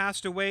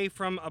passed away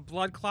from a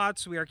blood clot,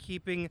 so we are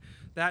keeping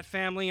that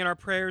family in our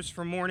prayers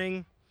for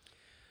mourning.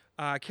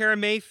 Kara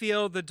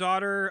Mayfield, the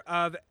daughter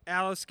of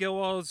Alice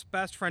Gilwell's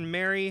best friend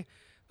Mary,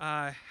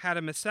 had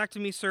a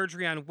mastectomy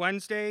surgery on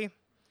Wednesday.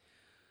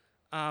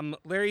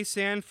 Larry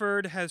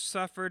Sanford has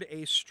suffered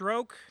a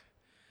stroke.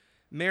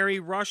 Mary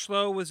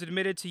Rushlow was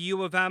admitted to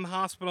U of M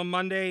Hospital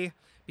Monday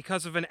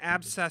because of an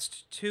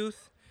abscessed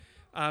tooth.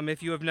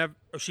 If you have never,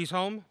 she's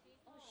home?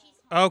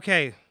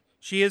 Okay,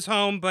 she is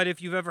home, but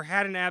if you've ever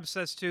had an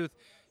abscessed tooth,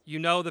 you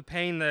know the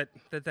pain that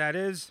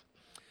is.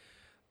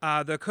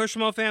 The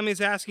Cushmo family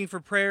is asking for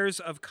prayers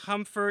of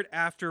comfort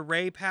after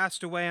Ray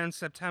passed away on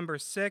September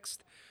 6th,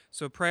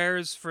 so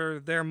prayers for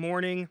their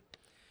mourning.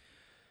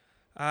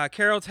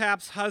 Carol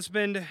Tapp's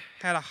husband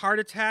had a heart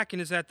attack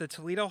and is at the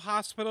Toledo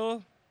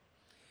Hospital.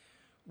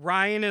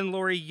 Ryan and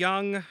Lori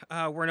Young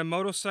were in a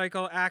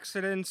motorcycle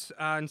accident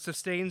and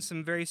sustained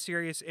some very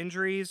serious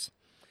injuries.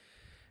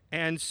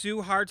 And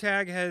Sue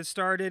Hartag has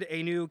started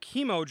a new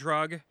chemo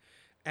drug,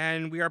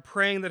 and we are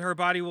praying that her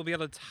body will be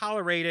able to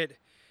tolerate it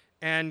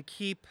and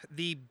keep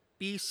the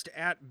beast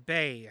at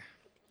bay.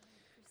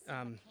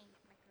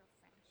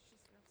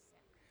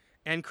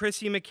 And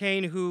Chrissy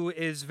McCain, who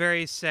is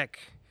very sick.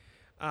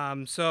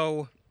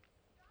 So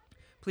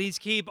please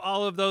keep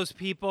all of those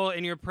people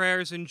in your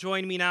prayers and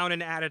join me now in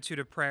an attitude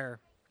of prayer.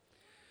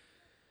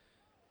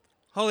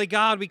 Holy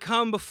God, we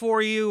come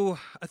before you,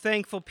 a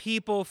thankful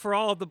people, for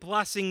all of the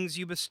blessings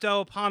you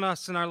bestow upon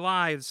us in our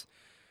lives.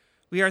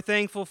 We are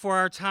thankful for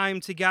our time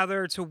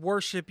together to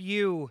worship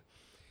you.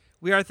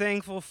 We are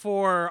thankful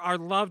for our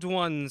loved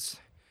ones.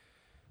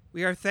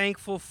 We are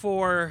thankful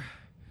for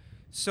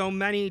so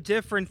many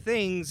different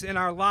things in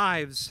our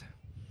lives.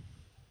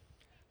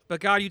 But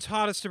God, you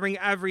taught us to bring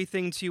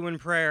everything to you in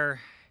prayer.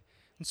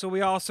 And so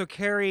we also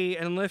carry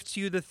and lift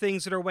to you the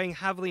things that are weighing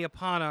heavily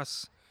upon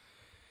us.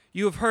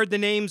 You have heard the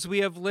names we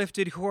have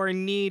lifted who are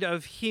in need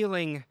of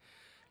healing,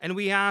 and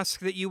we ask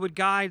that you would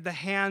guide the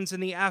hands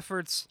and the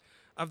efforts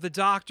of the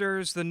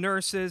doctors, the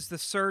nurses, the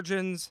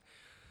surgeons,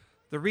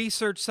 the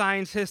research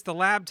scientists, the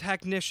lab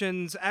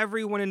technicians,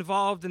 everyone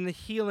involved in the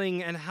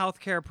healing and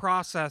healthcare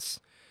process.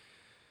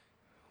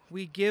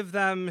 We give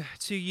them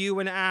to you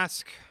and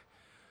ask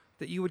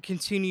that you would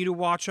continue to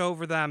watch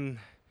over them,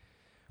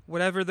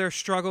 whatever their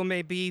struggle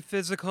may be,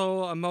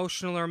 physical,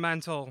 emotional, or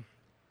mental.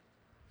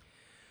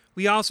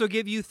 We also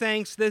give you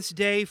thanks this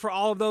day for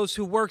all of those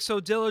who work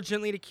so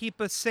diligently to keep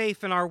us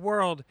safe in our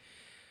world,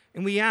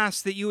 and we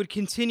ask that you would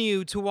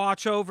continue to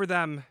watch over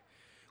them.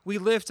 We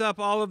lift up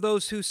all of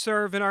those who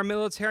serve in our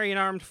military and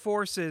armed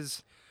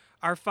forces,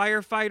 our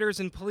firefighters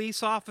and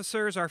police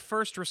officers, our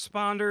first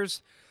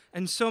responders,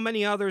 and so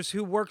many others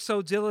who work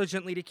so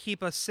diligently to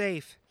keep us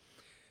safe.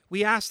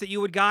 We ask that you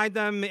would guide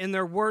them in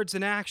their words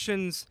and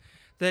actions,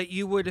 that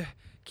you would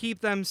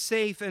keep them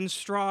safe and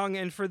strong,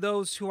 and for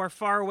those who are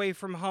far away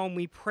from home,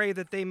 we pray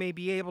that they may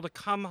be able to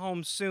come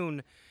home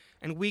soon,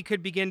 and we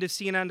could begin to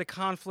see an end to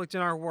conflict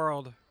in our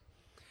world.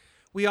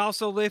 We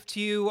also lift to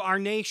you our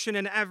nation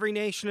and every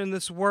nation in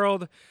this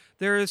world.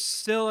 There is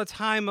still a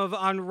time of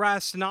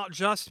unrest, not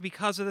just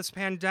because of this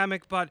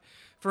pandemic, but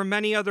for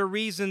many other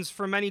reasons,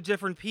 for many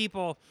different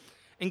people.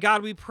 And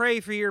God, we pray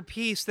for your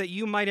peace, that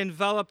you might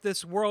envelop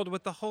this world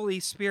with the Holy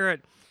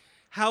Spirit.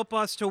 Help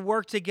us to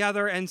work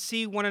together and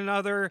see one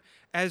another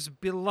as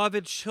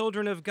beloved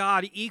children of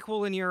God,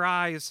 equal in your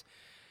eyes,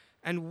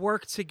 and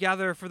work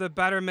together for the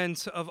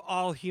betterment of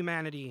all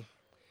humanity.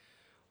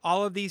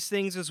 All of these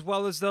things, as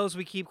well as those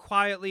we keep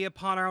quietly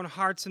upon our own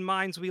hearts and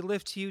minds, we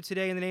lift to you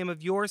today in the name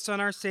of your Son,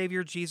 our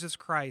Savior, Jesus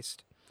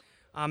Christ.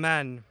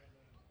 Amen.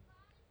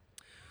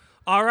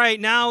 All right,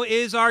 now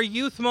is our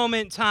youth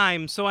moment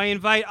time. So I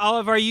invite all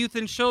of our youth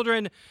and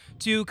children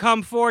to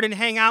come forward and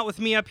hang out with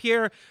me up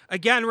here.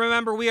 Again,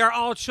 remember, we are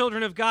all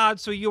children of God,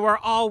 so you are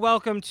all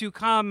welcome to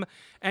come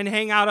and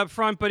hang out up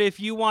front. But if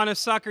you want a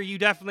sucker, you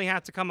definitely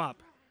have to come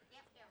up.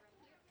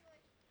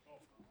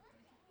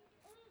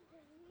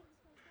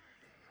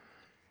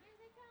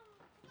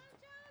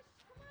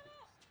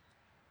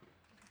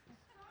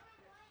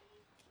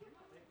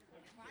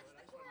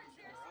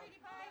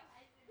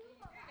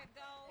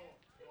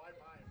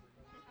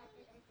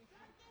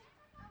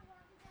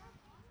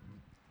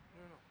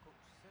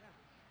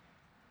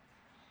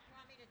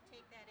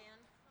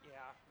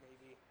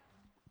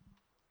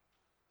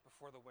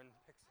 Before the wind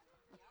picks it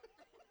up.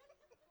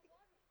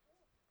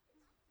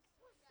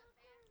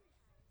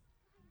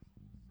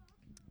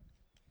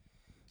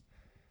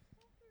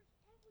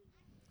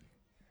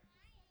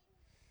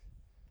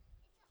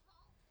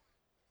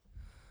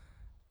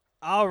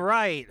 All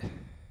right.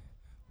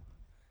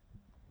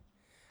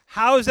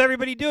 How's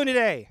everybody doing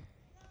today?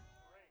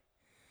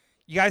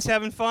 You guys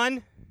having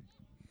fun?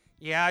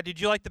 Yeah,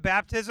 did you like the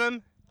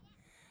baptism?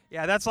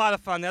 Yeah, that's a lot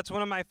of fun. That's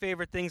one of my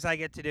favorite things I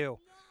get to do.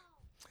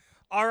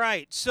 All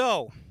right,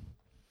 so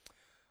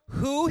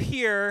who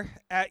here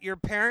at your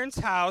parents'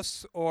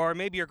 house, or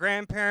maybe your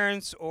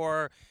grandparents,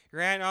 or your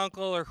aunt and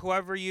uncle, or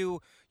whoever you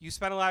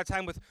spend a lot of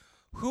time with,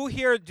 who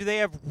here do they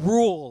have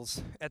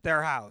rules at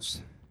their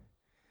house?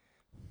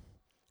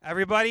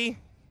 Everybody?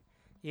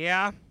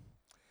 Yeah?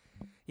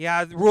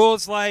 Yeah,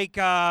 rules like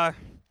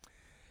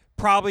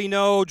probably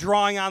no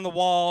drawing on the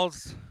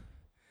walls.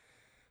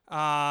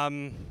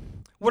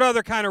 What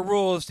other kind of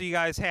rules do you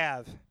guys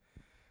have?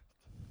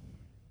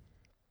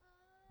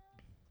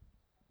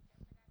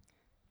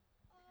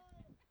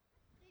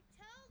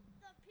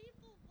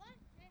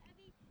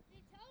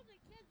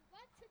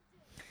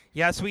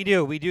 Yes, we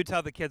do. We do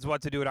tell the kids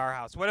what to do at our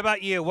house. What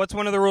about you? What's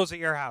one of the rules at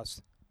your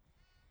house?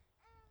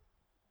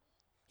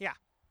 Yeah.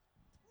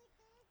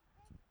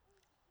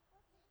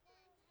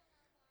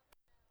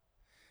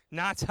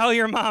 Not tell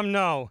your mom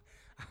no.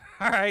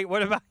 All right,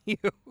 what about you?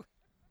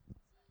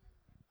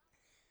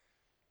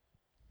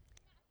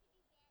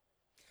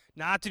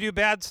 Not to do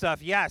bad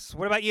stuff. Yes.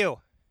 What about you?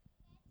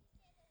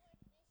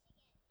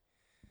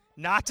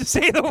 Not to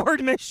say the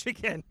word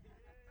Michigan.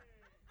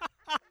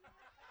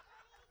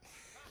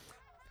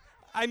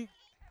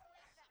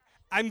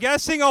 I'm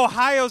guessing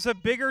Ohio's a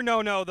bigger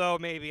no-no though,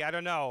 maybe. I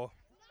don't know.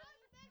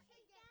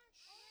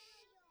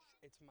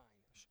 It's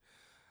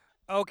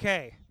mine.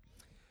 Okay.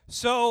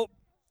 So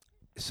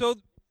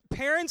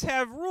parents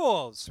have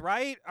rules,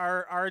 right?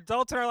 Our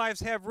adults in our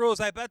lives have rules.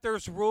 I bet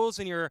there's rules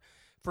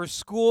for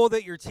school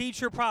that your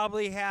teacher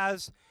probably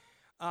has.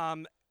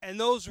 And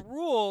those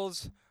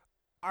rules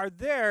are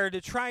there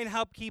to try and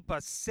help keep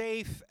us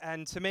safe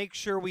and to make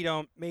sure we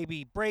don't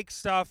maybe break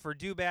stuff or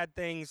do bad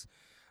things.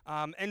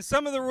 And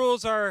some of the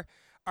rules are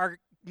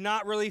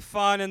not really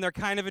fun and they're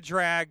kind of a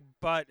drag,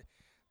 but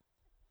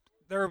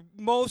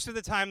most of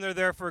the time they're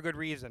there for a good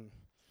reason.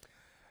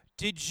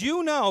 Did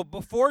you know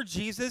before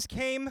Jesus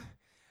came,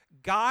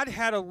 God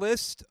had a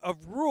list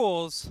of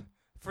rules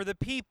for the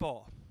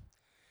people?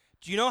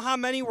 Do you know how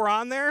many were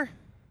on there?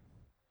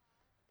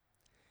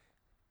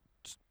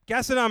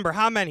 Guess a number.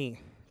 How many?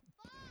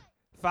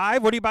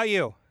 5? What about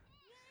you?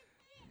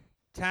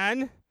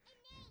 10?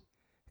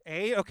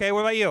 8? Okay,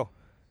 what about you?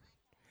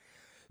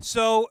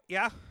 So,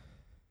 yeah?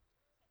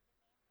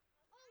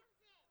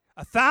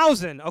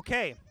 1,000.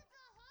 Okay.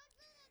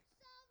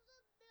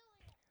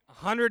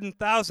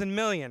 100,000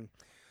 million.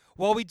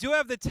 Well, we do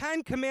have the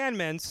 10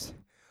 commandments,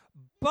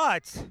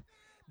 but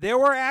there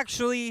were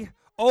actually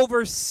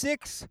over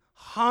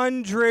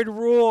 600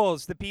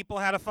 rules that people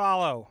had to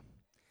follow.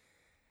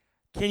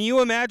 Can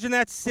you imagine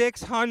that?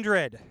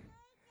 600.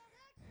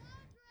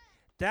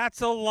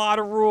 That's a lot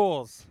of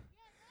rules.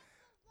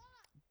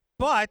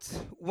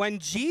 But when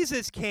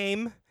Jesus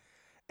came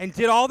and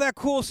did all that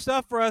cool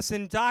stuff for us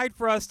and died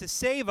for us to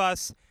save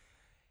us,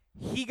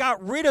 he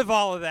got rid of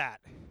all of that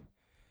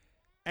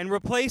and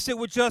replaced it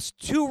with just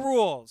 2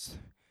 rules.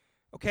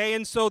 Okay,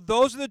 and so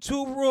those are the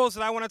 2 rules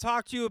that I want to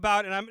talk to you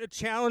about, and I'm going to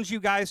challenge you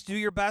guys to do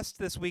your best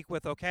this week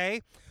with,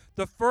 okay?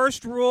 The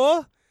first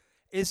rule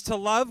is to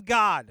love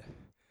God.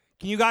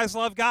 Can you guys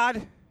love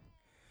God?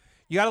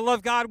 You got to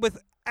love God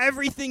with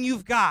everything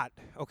you've got,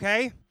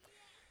 okay?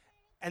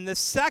 And the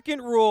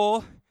second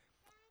rule,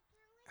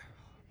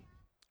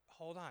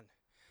 hold on.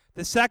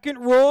 The second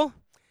rule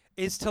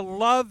is to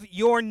love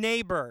your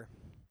neighbor.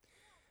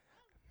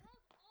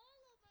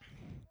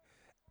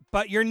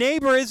 But your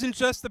neighbor isn't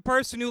just the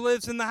person who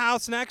lives in the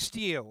house next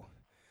to you.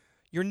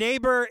 Your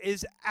neighbor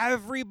is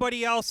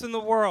everybody else in the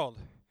world.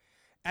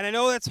 And I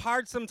know that's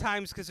hard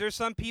sometimes because there's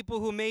some people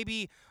who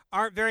maybe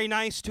aren't very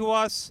nice to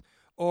us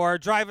or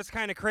drive us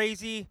kind of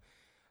crazy.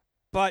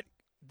 But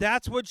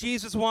that's what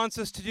Jesus wants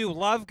us to do.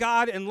 Love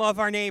God and love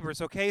our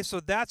neighbors, okay? So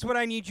that's what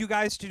I need you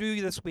guys to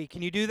do this week.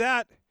 Can you do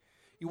that?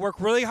 You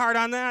work really hard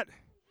on that?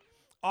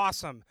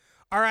 Awesome.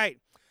 All right.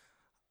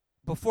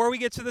 Before we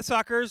get to the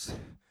suckers,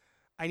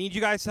 I need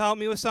you guys to help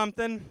me with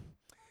something.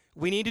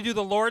 We need to do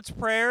the Lord's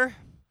Prayer,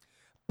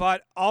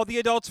 but all the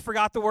adults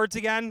forgot the words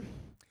again.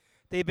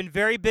 They've been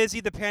very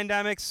busy. The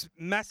pandemic's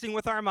messing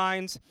with our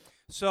minds.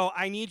 So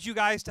I need you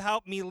guys to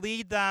help me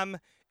lead them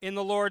in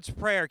the Lord's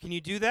Prayer. Can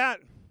you do that?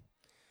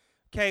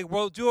 Okay,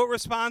 we'll do it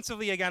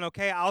responsively again,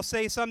 okay? I'll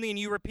say something and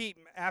you repeat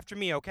after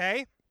me,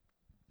 okay?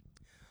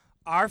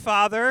 Our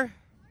Father,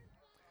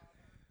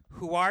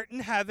 who art in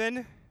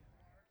heaven,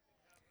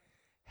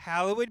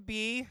 hallowed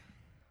be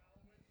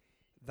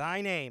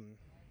thy name.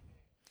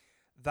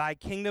 Thy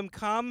kingdom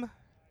come,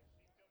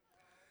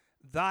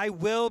 thy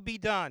will be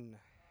done,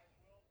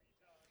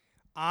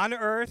 on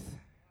earth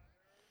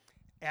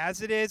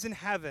as it is in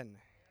heaven.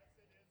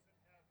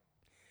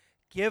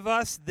 Give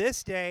us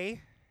this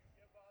day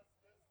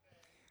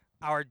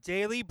our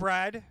daily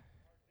bread,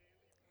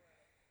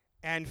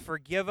 and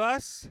forgive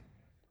us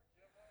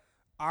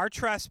our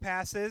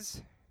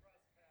trespasses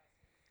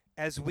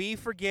as we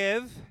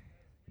forgive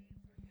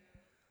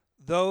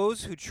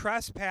those who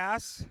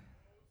trespass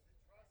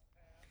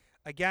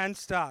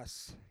against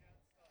us.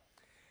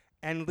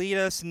 And lead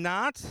us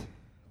not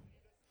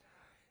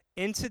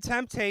into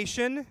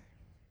temptation,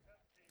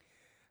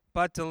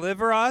 but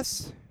deliver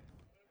us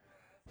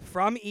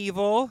from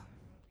evil.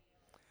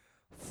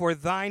 For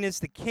thine is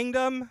the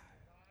kingdom,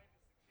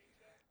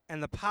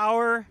 and the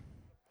power,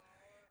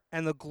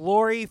 and the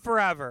glory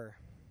forever.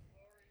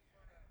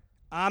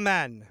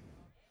 Amen.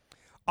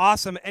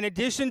 Awesome. In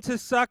addition to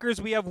suckers,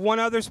 we have one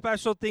other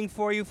special thing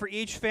for you. For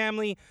each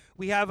family,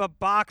 we have a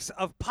box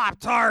of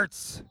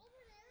Pop-Tarts.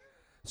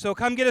 So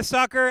come get a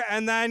sucker,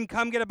 and then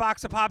come get a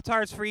box of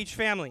Pop-Tarts for each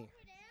family.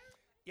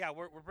 Yeah,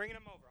 we're bringing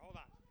them over. Hold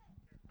on.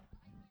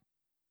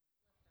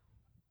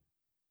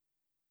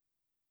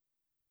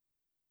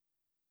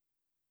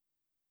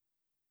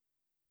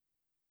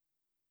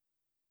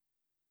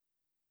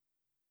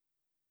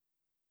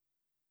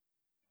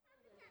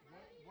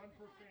 One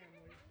per family.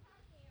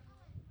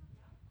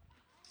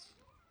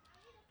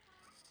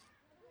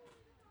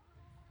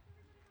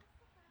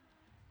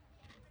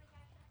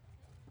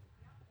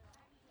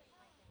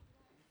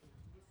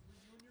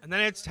 And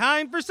then it's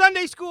time for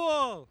Sunday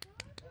school.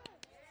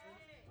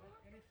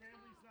 Any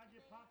families not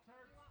get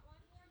Pop-Tarts?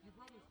 Your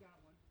brother's got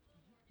one.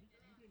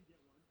 You didn't get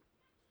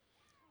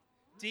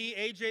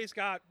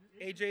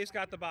one. AJ's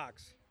got the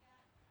box.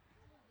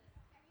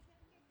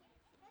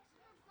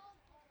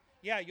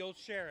 Yeah, you'll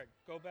share it.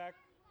 Go back.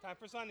 Time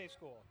for Sunday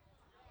school.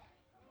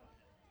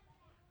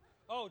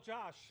 Oh,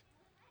 Josh.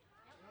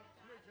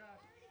 Here,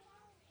 Josh.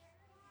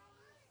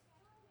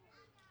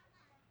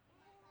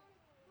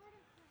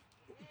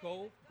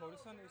 Go to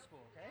Sunday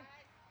school, okay?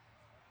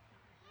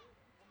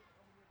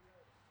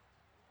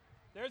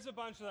 There's a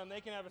bunch of them.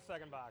 They can have a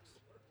second box.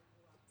 So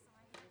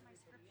I have my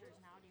scriptures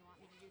now. Do you want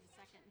me to do the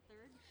second and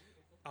third?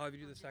 I'll have you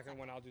do the second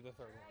one. I'll do the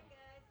third one.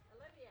 Guys,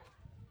 Olivia,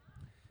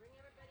 bring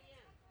everybody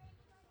in.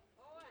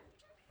 Owen,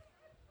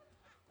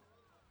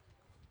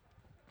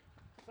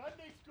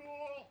 Sunday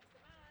school.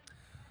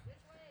 this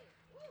way.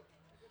 Woo.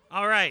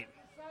 All right.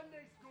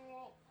 Sunday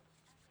school.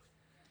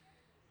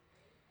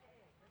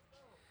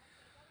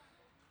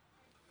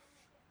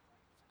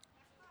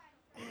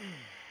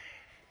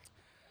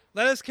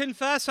 Let us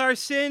confess our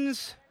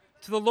sins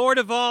to the Lord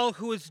of all,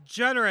 who is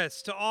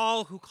generous to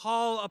all who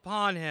call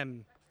upon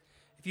him.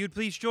 If you'd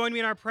please join me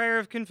in our prayer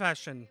of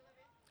confession.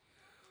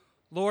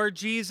 Lord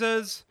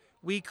Jesus,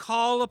 we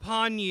call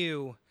upon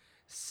you.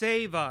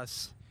 Save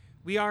us.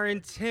 We are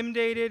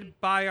intimidated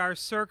by our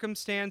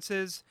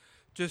circumstances,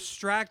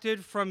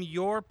 distracted from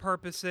your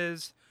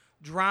purposes,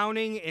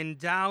 drowning in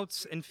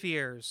doubts and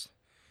fears.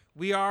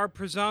 We are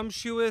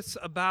presumptuous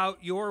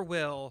about your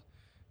will,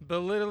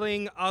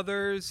 belittling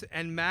others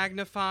and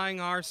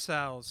magnifying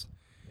ourselves.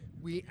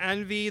 We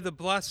envy the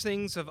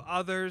blessings of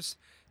others,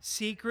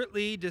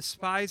 secretly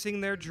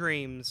despising their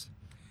dreams.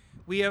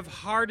 We have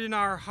hardened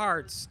our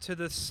hearts to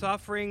the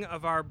suffering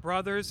of our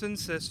brothers and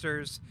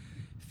sisters,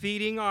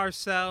 feeding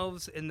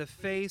ourselves in the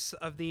face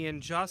of the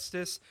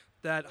injustice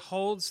that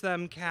holds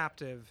them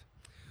captive.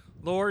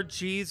 Lord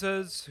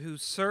Jesus, who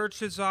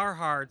searches our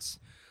hearts,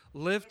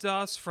 lift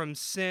us from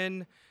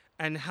sin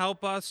and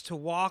help us to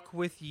walk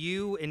with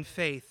you in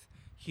faith,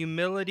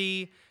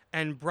 humility,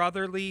 and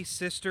brotherly,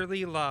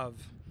 sisterly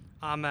love.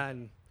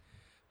 Amen.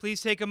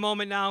 Please take a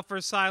moment now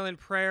for silent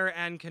prayer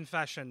and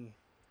confession.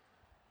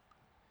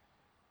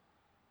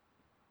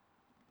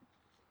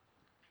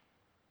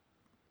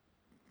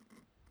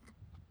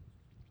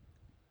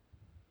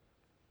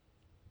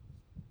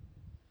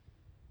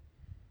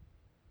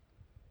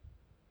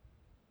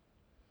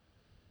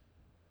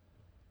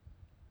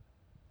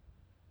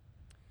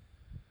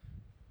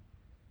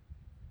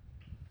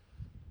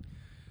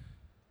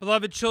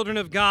 Beloved children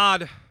of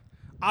God,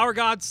 our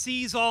God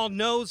sees all,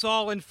 knows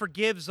all, and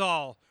forgives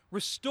all,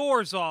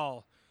 restores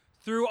all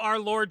through our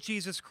Lord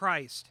Jesus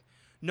Christ.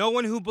 No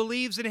one who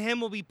believes in him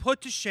will be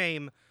put to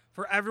shame,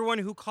 for everyone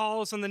who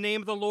calls on the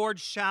name of the Lord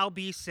shall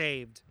be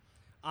saved.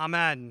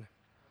 Amen.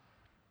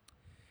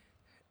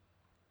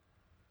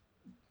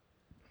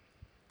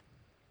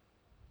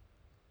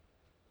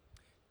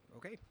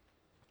 Okay.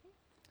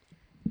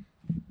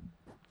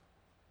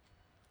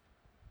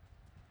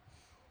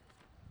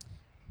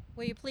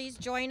 Will you please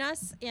join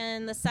us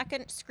in the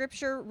second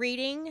scripture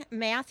reading,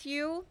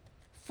 Matthew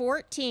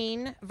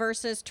 14,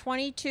 verses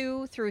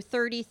 22 through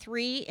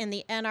 33 in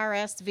the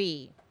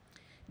NRSV.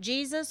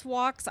 Jesus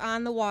walks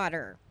on the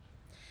water.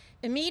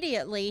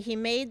 Immediately, he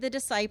made the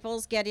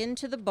disciples get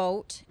into the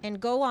boat and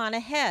go on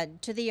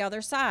ahead to the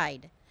other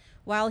side,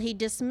 while he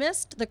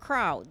dismissed the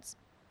crowds.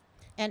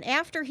 And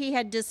after he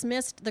had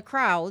dismissed the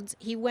crowds,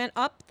 he went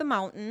up the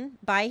mountain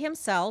by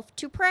himself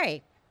to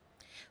pray.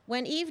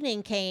 When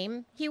evening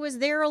came, he was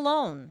there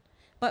alone,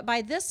 but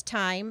by this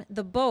time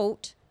the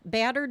boat,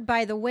 battered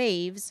by the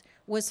waves,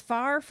 was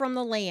far from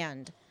the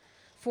land,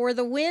 for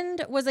the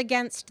wind was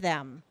against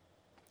them.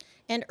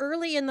 And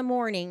early in the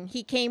morning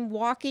he came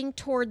walking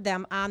toward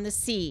them on the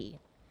sea.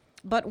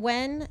 But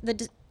when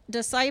the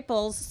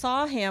disciples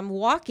saw him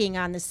walking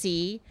on the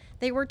sea,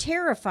 they were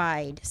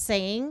terrified,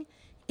 saying,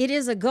 "It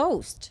is a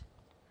ghost."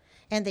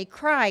 And they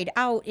cried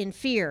out in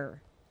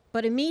fear.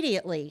 But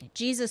immediately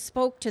Jesus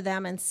spoke to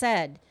them and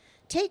said,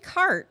 "Take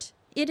heart,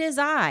 it is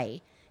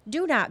I.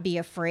 Do not be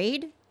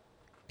afraid."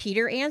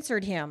 Peter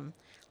answered him,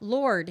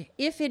 "Lord,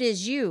 if it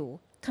is you,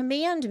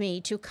 command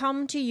me to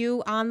come to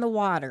you on the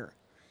water."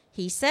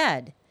 He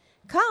said,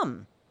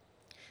 "Come."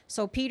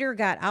 So Peter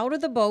got out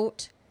of the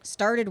boat,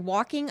 started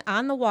walking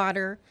on the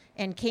water,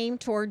 and came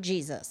toward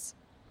Jesus.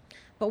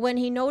 But when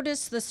he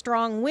noticed the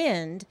strong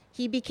wind,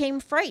 he became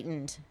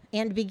frightened,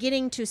 and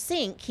beginning to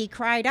sink, he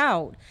cried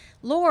out,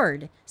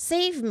 "Lord,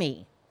 save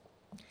me."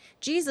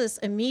 Jesus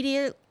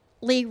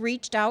immediately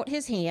reached out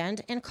his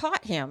hand and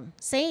caught him,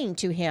 saying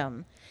to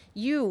him,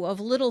 "You of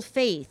little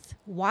faith,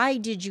 why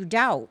did you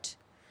doubt?"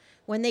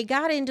 When they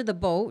got into the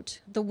boat,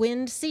 the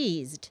wind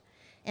ceased,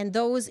 and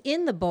those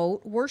in the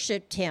boat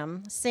worshipped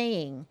him,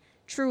 saying,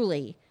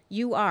 "Truly,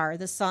 you are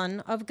the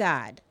Son of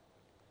God."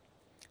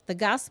 The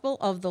Gospel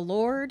of the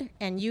Lord,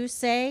 and you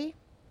say,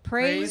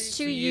 "Praise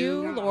to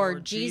you,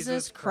 Lord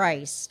Jesus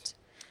Christ."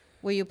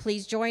 Will you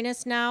please join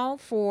us now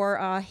for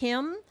a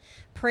hymn,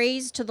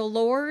 Praise to the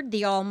Lord,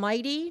 the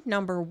Almighty,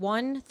 number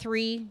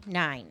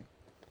 139.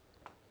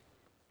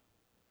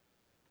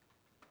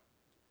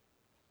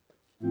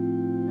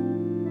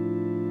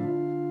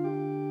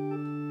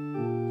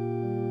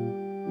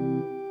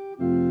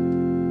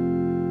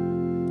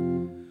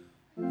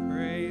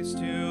 Praise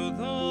to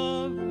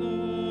the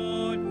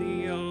Lord,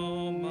 the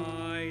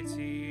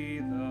Almighty,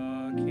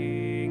 the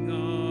King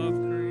of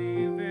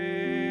creation.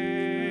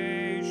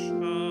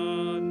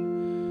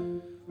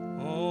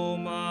 O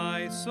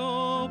my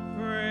soul,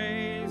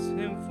 praise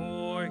him,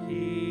 for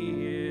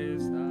he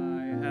is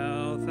thy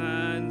health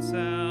and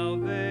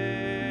salvation.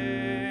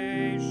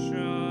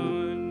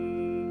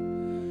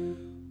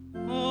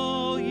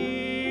 All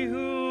ye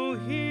who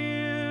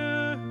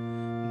hear,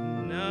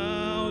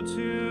 now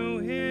to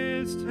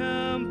his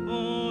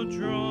temple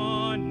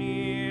draw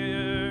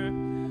near.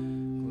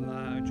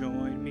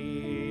 Join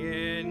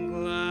me in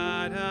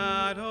glad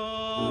adoration.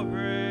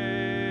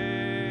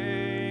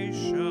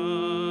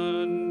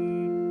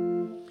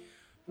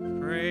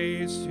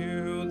 Praise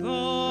to the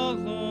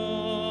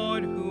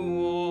Lord,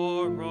 who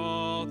o'er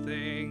all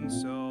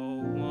things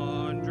so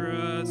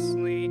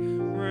wondrously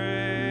reigning,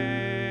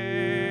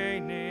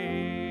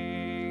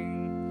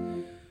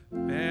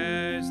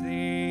 bears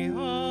thee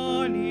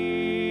on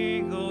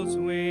eagle's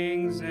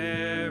wings,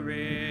 e'er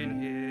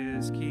in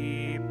his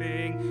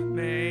keeping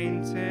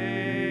maintaining.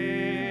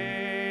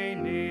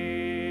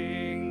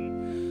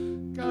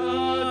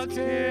 God's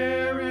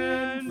care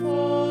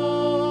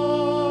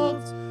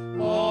enfolds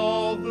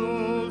all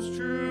those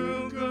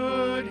true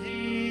good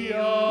he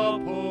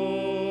upholds.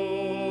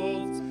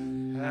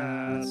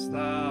 Hast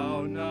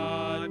thou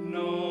not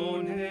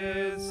known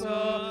his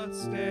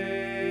sustaining?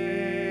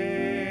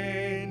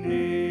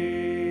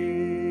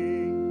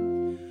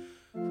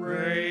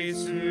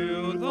 Praise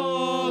to the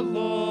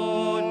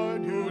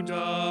Lord, who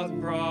doth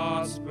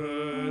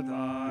prosper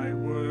thy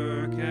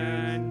work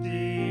and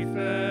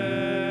defend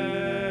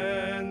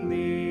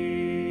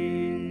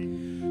thee.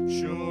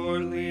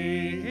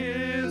 Surely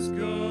his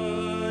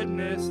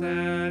goodness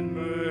and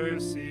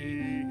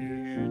mercy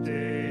here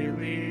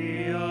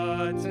daily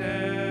attend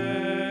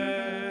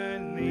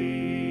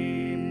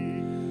thee.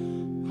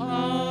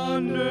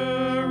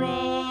 Ponder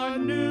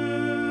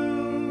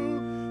anew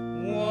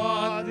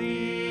what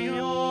the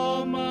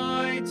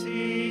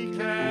Almighty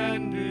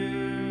can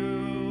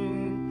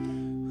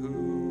do,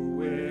 who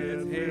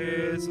with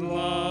his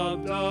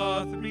love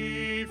doth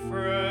befriend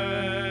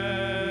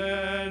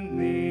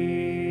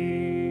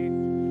thee.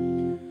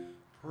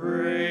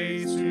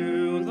 Praise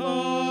to the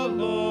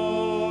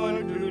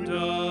Lord, who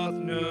doth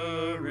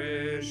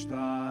nourish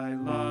thy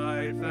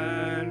life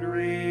and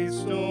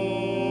restore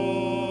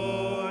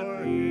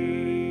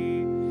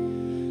thee,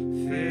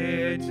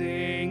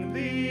 fitting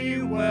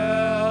thee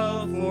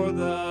well for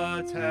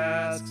the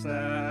tasks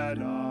that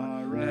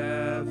are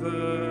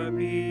ever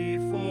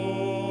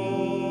before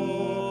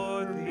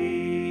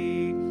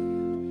thee.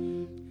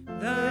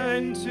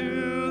 Then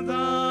to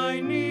thy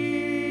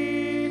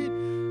need,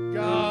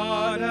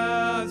 God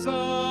as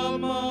a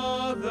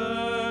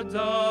mother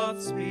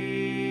doth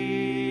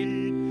speed,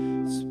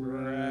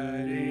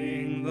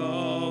 spreading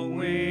the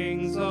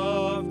wings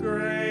of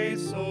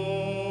grace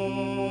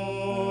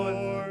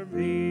o'er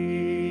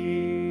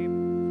thee.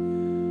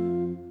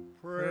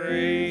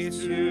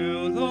 Praise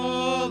to the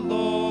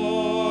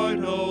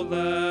Lord, oh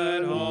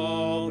let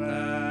all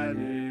that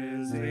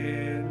is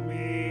in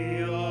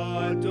me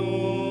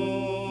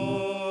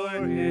adore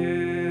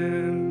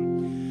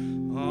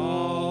him.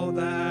 All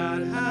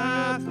that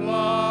hath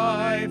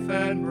life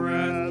and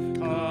breath,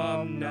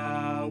 come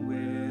now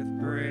with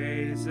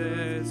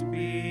praises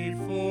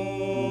before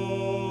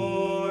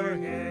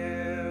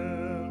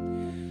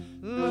him.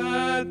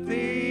 Let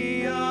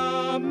the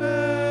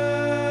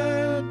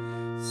Amen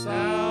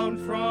sound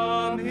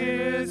from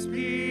his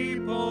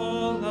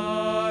people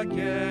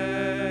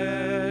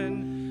again,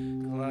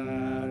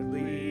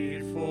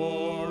 gladly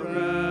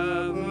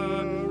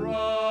forever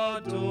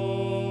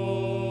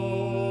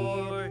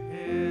adore him.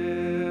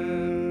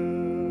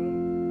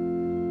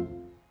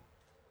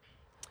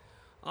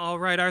 All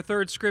right, our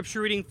third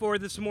scripture reading for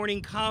this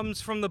morning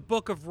comes from the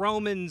book of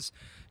Romans,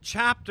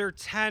 chapter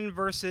 10,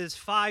 verses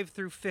 5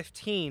 through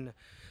 15.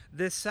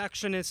 This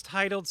section is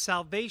titled,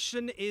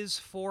 Salvation is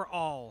for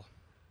All.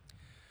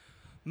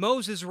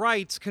 Moses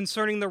writes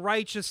concerning the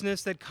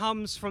righteousness that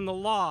comes from the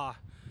law,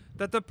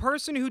 that the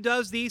person who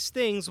does these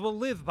things will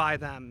live by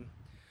them.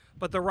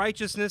 But the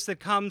righteousness that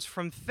comes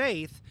from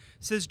faith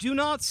says, do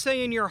not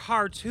say in your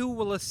hearts who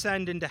will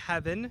ascend into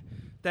heaven,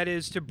 that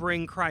is, to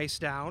bring Christ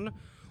down,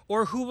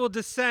 or who will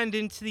descend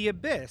into the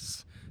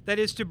abyss, that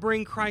is, to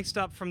bring Christ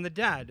up from the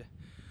dead.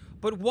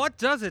 But what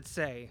does it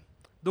say?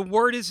 The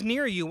word is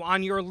near you,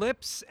 on your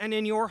lips and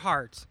in your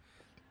heart.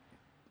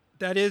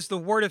 That is the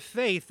word of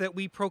faith that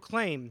we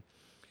proclaim.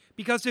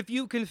 Because if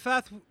you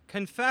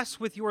confess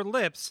with your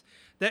lips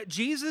that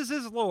Jesus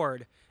is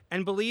Lord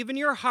and believe in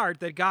your heart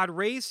that God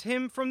raised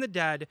him from the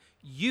dead,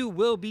 you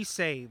will be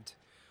saved.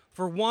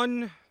 For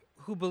one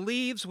who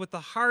believes with the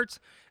heart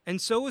and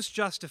so is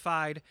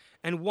justified,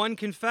 and one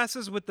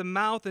confesses with the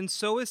mouth and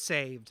so is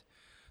saved.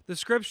 The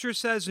scripture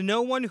says,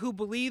 no one who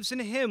believes in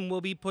him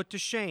will be put to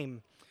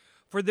shame.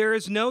 For there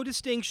is no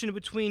distinction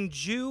between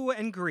Jew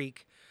and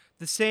Greek.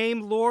 The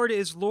same Lord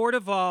is Lord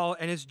of all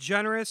and is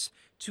generous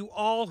to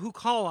all who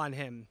call on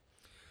him.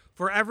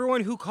 For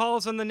everyone who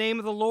calls on the name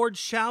of the Lord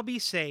shall be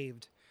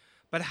saved.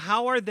 But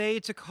how are they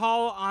to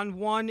call on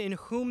one in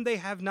whom they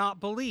have not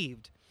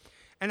believed?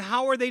 And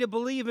how are they to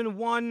believe in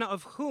one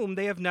of whom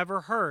they have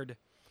never heard?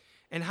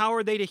 And how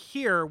are they to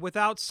hear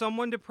without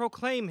someone to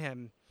proclaim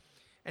him?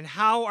 And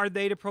how are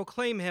they to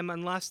proclaim him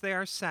unless they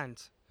are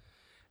sent?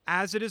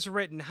 As it is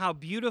written, how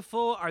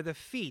beautiful are the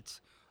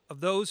feet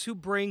of those who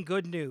bring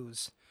good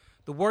news,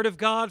 the word of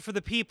God for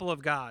the people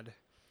of God.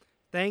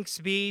 Thanks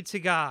be to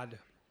God.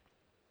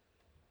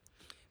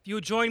 If you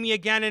would join me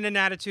again in an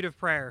attitude of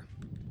prayer.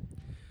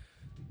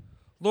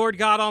 Lord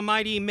God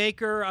Almighty,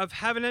 maker of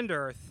heaven and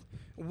earth,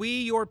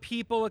 we, your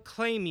people,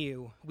 acclaim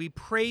you. We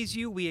praise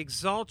you, we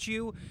exalt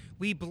you,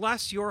 we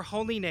bless your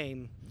holy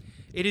name.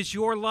 It is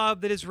your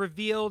love that is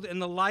revealed in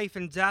the life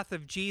and death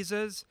of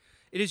Jesus.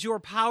 It is your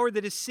power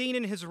that is seen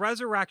in his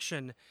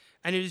resurrection,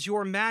 and it is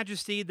your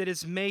majesty that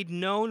is made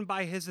known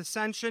by his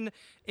ascension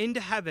into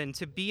heaven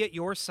to be at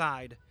your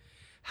side.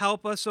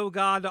 Help us, O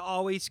God, to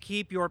always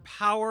keep your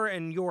power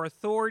and your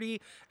authority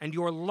and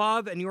your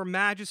love and your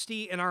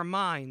majesty in our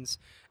minds,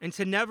 and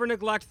to never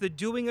neglect the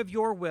doing of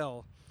your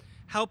will.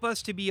 Help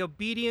us to be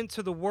obedient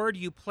to the word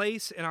you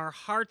place in our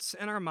hearts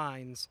and our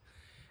minds.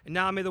 And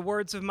now may the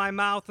words of my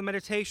mouth, the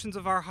meditations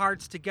of our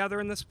hearts together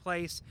in this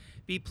place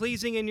be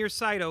pleasing in your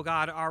sight, O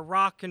God, our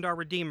rock and our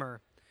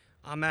redeemer.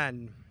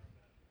 Amen.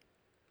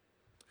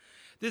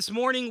 This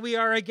morning we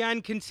are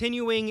again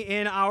continuing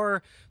in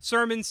our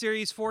sermon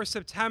series for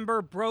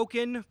September,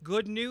 Broken,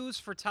 Good News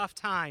for Tough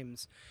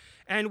Times.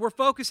 And we're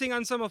focusing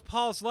on some of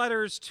Paul's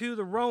letters to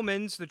the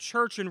Romans, the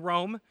church in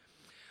Rome.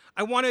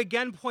 I want to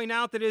again point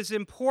out that it is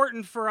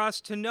important for us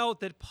to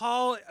note that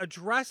Paul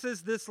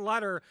addresses this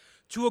letter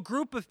to a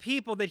group of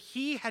people that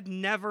he had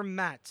never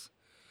met.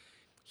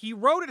 He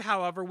wrote it,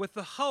 however, with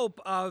the hope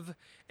of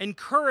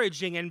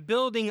encouraging and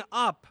building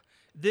up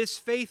this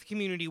faith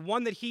community,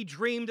 one that he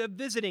dreamed of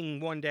visiting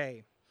one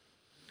day.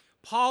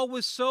 Paul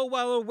was so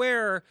well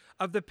aware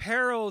of the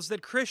perils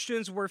that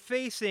Christians were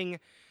facing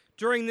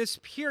during this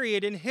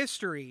period in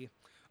history.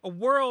 A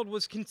world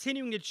was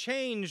continuing to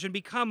change and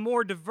become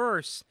more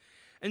diverse.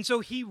 And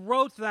so he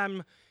wrote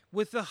them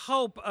with the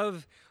hope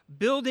of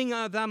building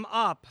them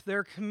up,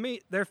 their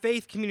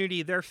faith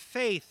community, their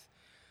faith,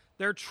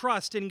 their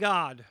trust in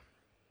God.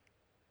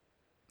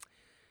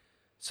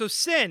 So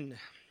sin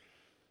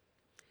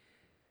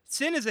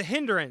is a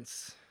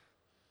hindrance.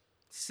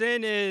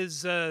 Sin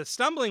is a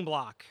stumbling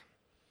block.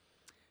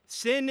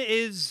 Sin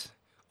is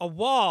a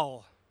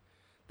wall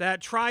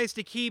that tries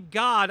to keep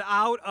God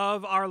out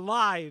of our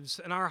lives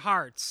and our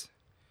hearts.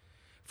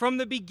 From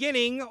the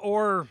beginning,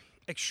 or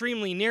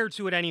extremely near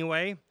to it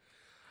anyway,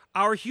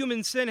 our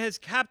human sin has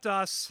kept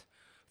us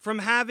from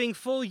having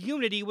full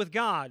unity with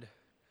God.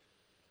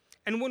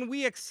 And when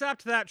we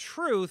accept that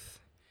truth,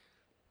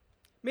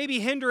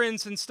 maybe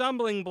hindrance and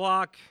stumbling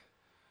block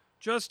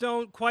just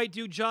don't quite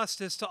do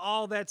justice to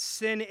all that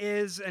sin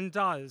is and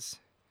does.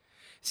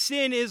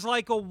 Sin is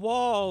like a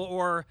wall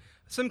or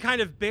some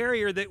kind of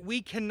barrier that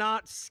we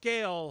cannot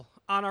scale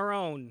on our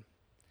own.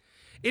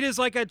 It is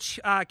like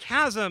a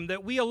chasm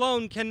that we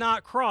alone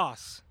cannot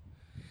cross.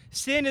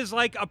 Sin is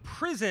like a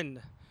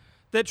prison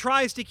that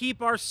tries to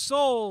keep our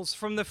souls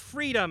from the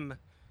freedom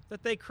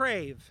that they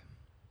crave.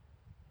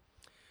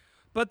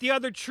 But the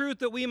other truth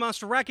that we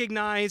must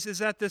recognize is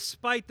that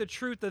despite the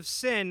truth of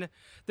sin,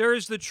 there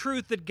is the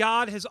truth that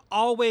God has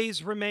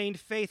always remained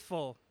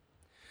faithful.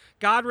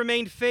 God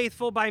remained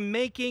faithful by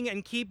making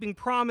and keeping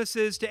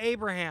promises to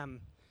Abraham.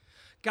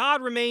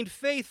 God remained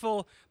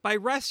faithful by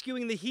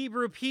rescuing the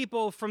Hebrew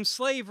people from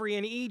slavery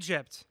in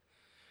Egypt.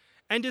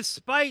 And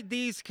despite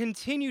these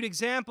continued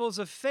examples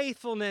of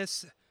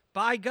faithfulness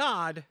by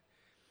God,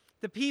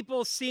 the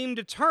people seemed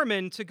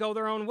determined to go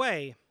their own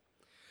way.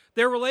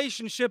 Their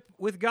relationship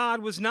with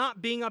God was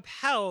not being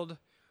upheld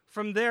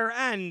from their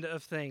end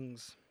of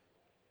things.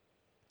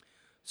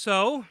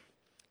 So,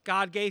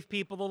 God gave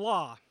people the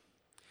law.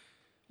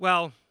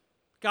 Well,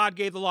 God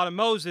gave the law to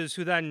Moses,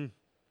 who then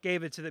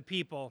gave it to the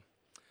people.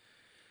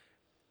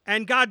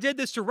 And God did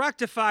this to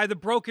rectify the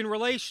broken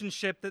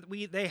relationship that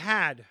they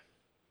had.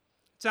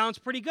 Sounds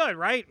pretty good,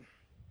 right?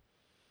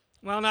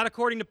 Well, not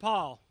according to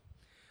Paul.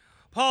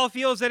 Paul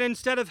feels that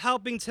instead of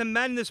helping to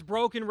mend this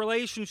broken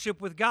relationship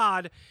with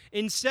God,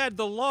 instead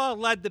the law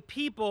led the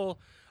people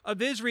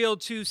of Israel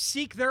to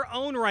seek their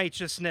own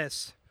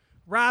righteousness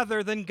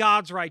rather than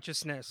God's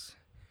righteousness.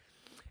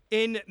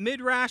 In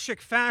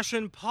midrashic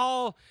fashion,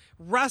 Paul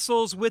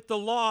wrestles with the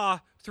law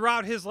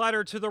throughout his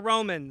letter to the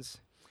Romans.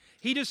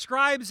 He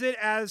describes it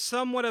as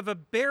somewhat of a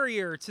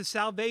barrier to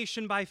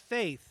salvation by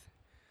faith.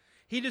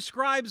 He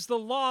describes the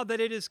law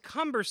that it is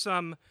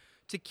cumbersome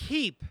to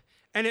keep,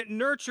 and it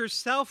nurtures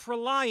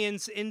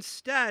self-reliance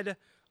instead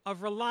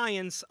of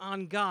reliance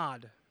on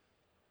God.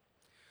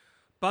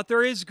 But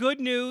there is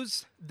good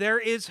news, there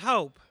is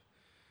hope.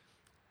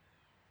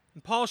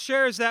 And Paul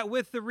shares that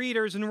with the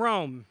readers in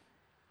Rome.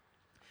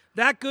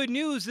 That good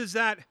news is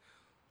that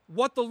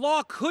what the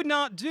law could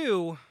not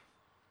do,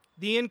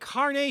 the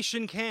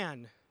incarnation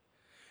can.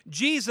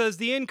 Jesus,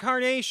 the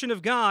incarnation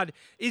of God,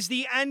 is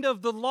the end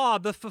of the law,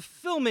 the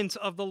fulfillment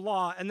of the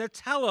law, and the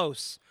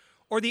telos,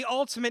 or the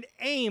ultimate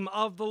aim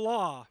of the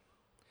law.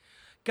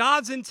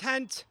 God's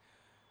intent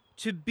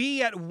to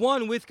be at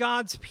one with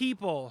God's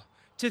people,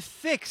 to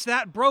fix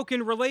that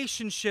broken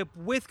relationship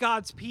with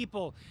God's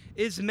people,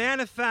 is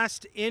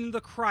manifest in the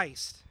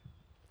Christ.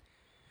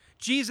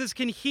 Jesus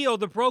can heal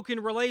the broken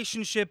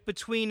relationship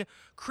between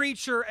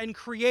creature and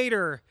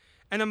creator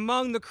and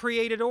among the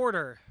created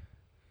order.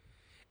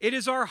 It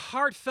is our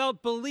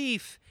heartfelt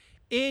belief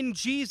in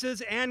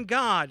Jesus and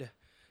God,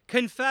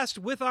 confessed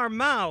with our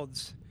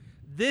mouths,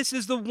 this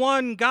is the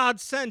one God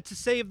sent to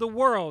save the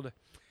world,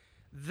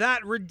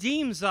 that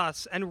redeems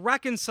us and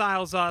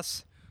reconciles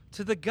us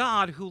to the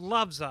God who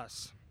loves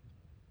us.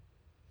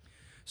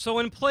 So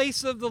in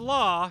place of the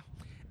law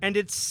and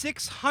its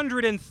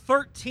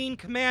 613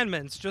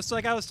 commandments, just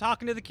like I was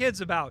talking to the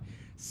kids about,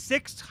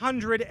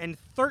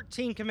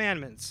 613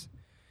 commandments,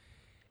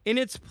 in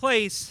its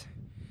place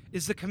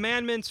is the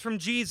commandments from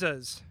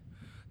Jesus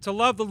to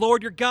love the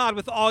Lord your God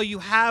with all you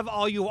have,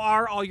 all you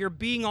are, all your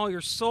being, all your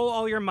soul,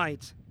 all your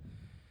might,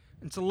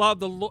 and to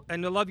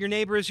love your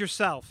neighbor as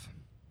yourself.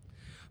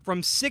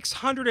 From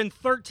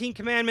 613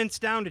 commandments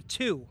down to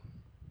 2.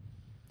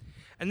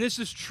 And this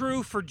is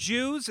true for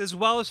Jews as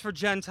well as for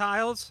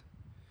Gentiles.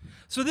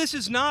 So this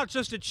is not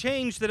just a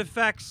change that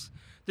affects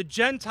the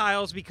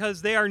Gentiles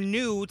because they are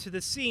new to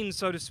the scene,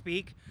 so to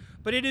speak,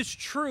 but it is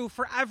true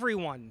for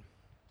everyone.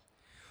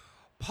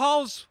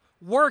 Paul's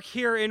work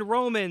here in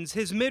Romans,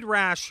 his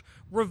midrash,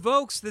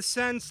 revokes the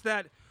sense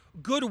that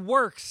good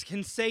works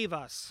can save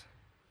us.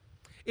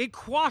 It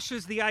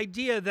quashes the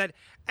idea that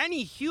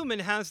any human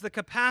has the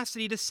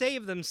capacity to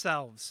save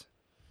themselves.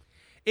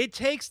 It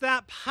takes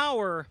that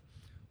power,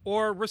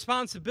 or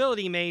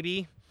responsibility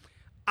maybe,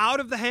 out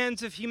of the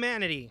hands of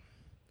humanity,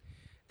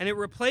 and it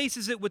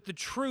replaces it with the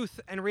truth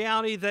and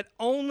reality that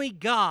only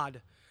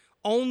God,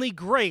 only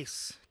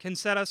grace can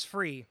set us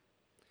free.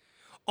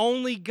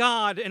 Only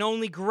God and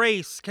only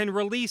grace can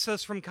release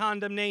us from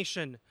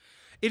condemnation.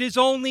 It is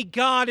only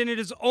God and it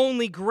is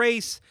only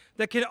grace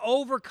that can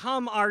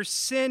overcome our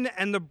sin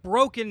and the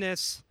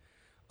brokenness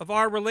of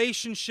our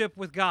relationship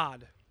with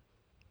God.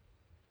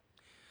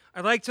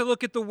 I'd like to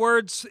look at the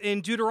words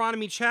in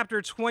Deuteronomy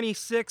chapter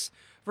 26,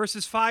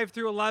 verses 5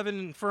 through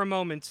 11 for a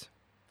moment.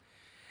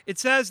 It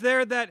says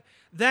there that,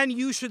 "Then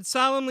you should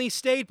solemnly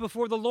state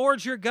before the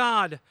Lord your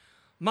God,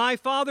 my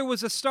father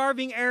was a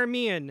starving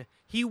Aramean.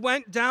 He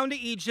went down to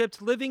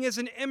Egypt, living as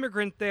an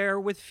immigrant there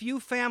with few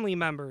family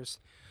members.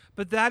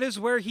 But that is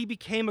where he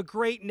became a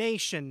great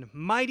nation,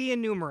 mighty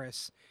and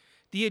numerous.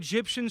 The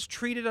Egyptians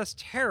treated us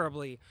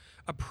terribly,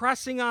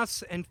 oppressing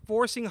us and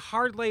forcing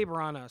hard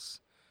labor on us.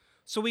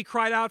 So we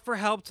cried out for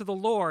help to the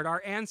Lord,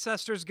 our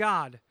ancestors'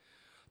 God.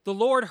 The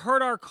Lord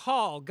heard our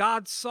call.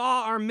 God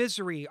saw our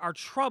misery, our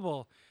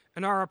trouble,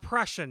 and our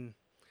oppression.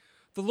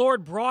 The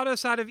Lord brought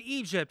us out of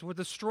Egypt with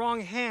a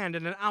strong hand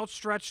and an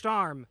outstretched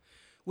arm,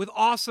 with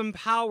awesome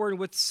power and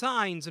with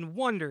signs and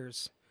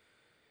wonders.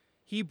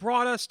 He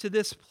brought us to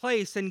this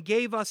place and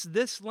gave us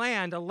this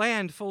land, a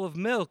land full of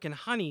milk and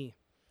honey.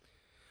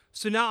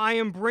 So now I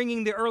am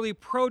bringing the early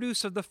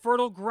produce of the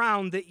fertile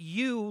ground that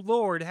you,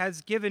 Lord,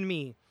 has given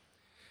me.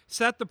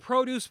 Set the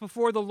produce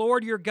before the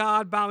Lord your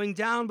God, bowing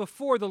down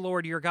before the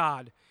Lord your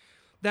God.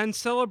 Then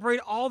celebrate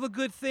all the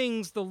good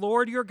things the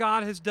Lord your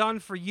God has done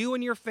for you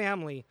and your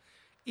family,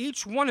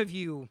 each one of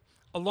you,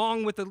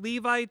 along with the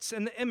Levites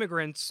and the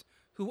immigrants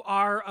who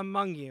are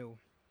among you."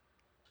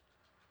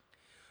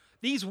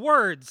 These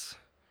words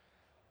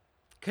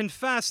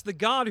confess the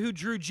God who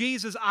drew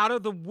Jesus out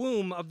of the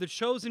womb of the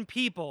chosen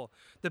people,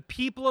 the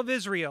people of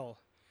Israel,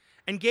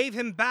 and gave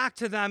him back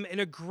to them in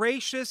a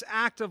gracious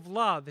act of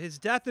love, his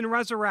death and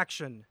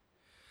resurrection.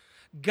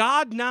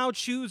 God now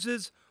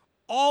chooses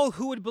all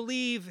who would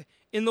believe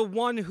in the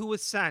one who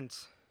was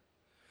sent.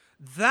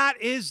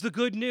 That is the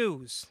good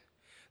news.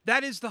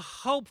 That is the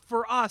hope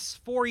for us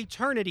for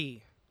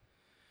eternity.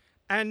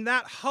 And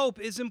that hope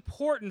is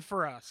important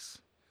for us.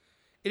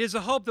 It is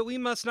a hope that we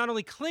must not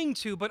only cling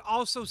to, but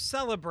also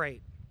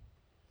celebrate.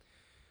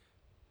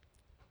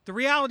 The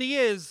reality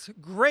is,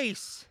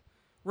 grace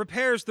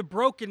repairs the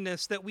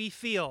brokenness that we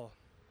feel.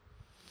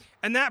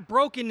 And that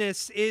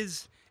brokenness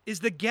is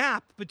the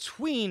gap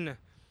between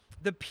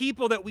the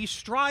people that we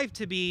strive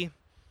to be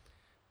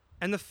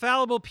and the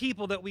fallible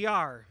people that we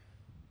are.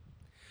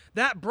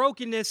 That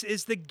brokenness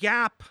is the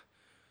gap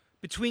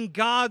between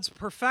God's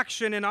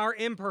perfection and our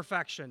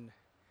imperfection.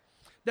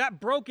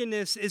 That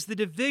brokenness is the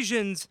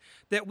divisions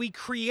that we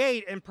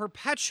create and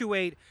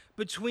perpetuate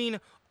between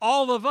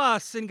all of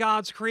us and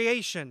God's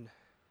creation.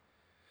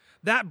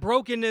 That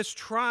brokenness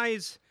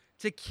tries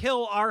to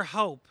kill our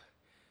hope,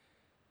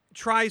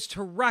 tries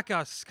to wreck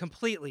us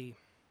completely.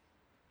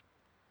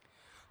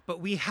 But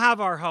we have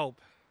our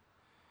hope.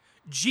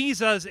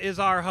 Jesus is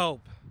our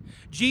hope.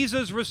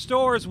 Jesus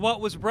restores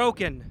what was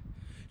broken.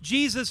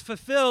 Jesus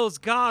fulfills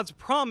God's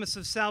promise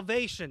of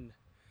salvation.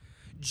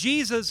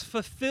 Jesus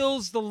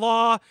fulfills the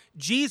law.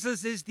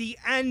 Jesus is the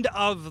end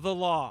of the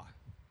law.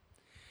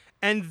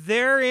 And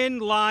therein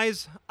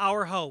lies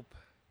our hope.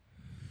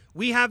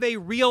 We have a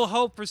real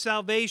hope for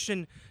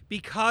salvation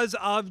because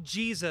of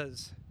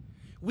Jesus.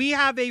 We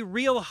have a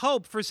real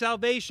hope for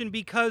salvation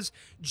because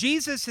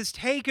Jesus has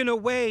taken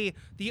away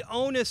the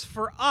onus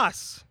for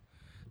us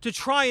to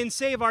try and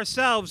save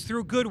ourselves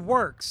through good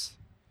works.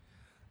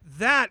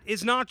 That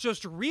is not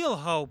just real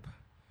hope,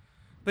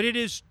 but it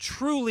is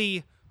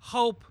truly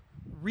hope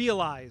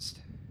realized.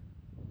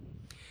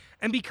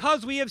 And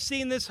because we have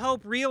seen this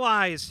hope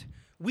realized,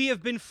 we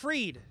have been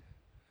freed.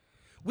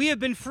 We have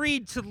been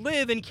freed to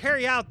live and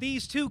carry out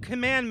these two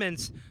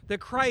commandments that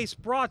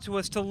Christ brought to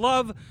us, to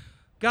love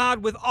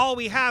God with all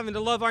we have and to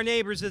love our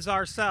neighbors as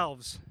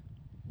ourselves.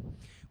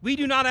 We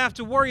do not have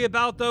to worry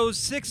about those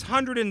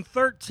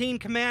 613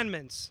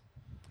 commandments.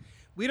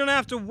 We don't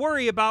have to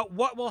worry about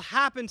what will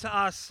happen to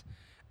us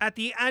at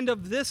the end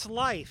of this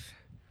life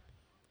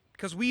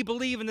because we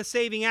believe in the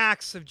saving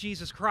acts of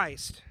Jesus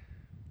Christ.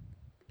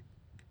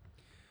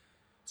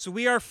 So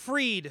we are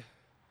freed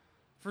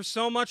for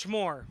so much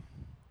more.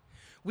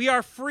 We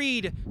are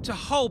freed to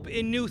hope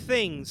in new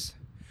things.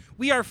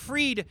 We are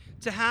freed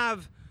to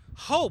have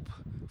hope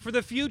for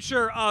the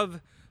future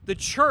of the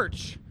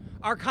church,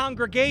 our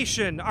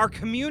congregation, our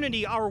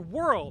community, our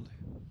world.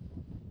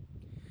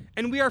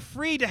 And we are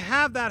free to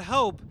have that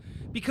hope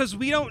because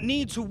we don't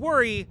need to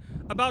worry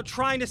about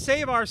trying to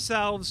save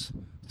ourselves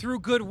through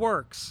good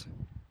works.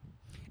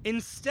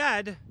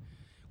 Instead,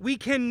 we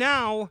can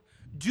now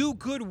do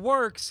good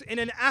works in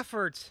an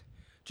effort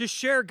to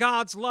share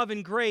God's love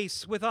and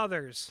grace with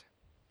others.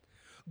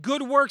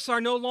 Good works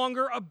are no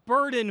longer a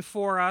burden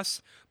for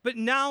us, but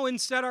now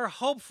instead are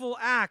hopeful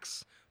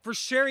acts for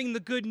sharing the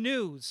good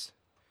news.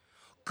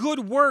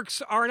 Good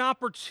works are an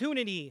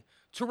opportunity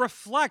to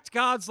reflect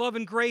God's love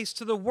and grace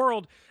to the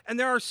world, and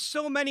there are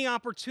so many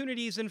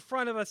opportunities in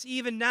front of us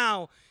even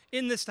now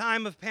in this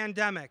time of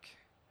pandemic.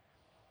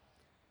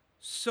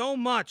 So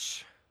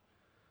much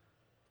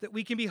that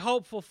we can be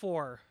hopeful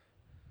for.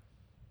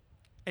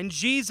 And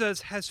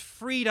Jesus has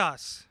freed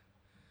us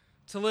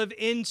to live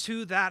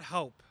into that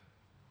hope.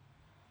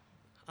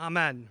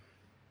 Amen.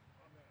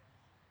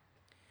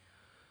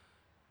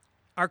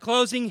 Our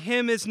closing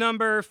hymn is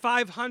number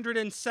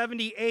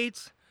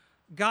 578,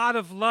 God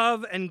of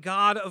Love and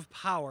God of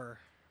Power.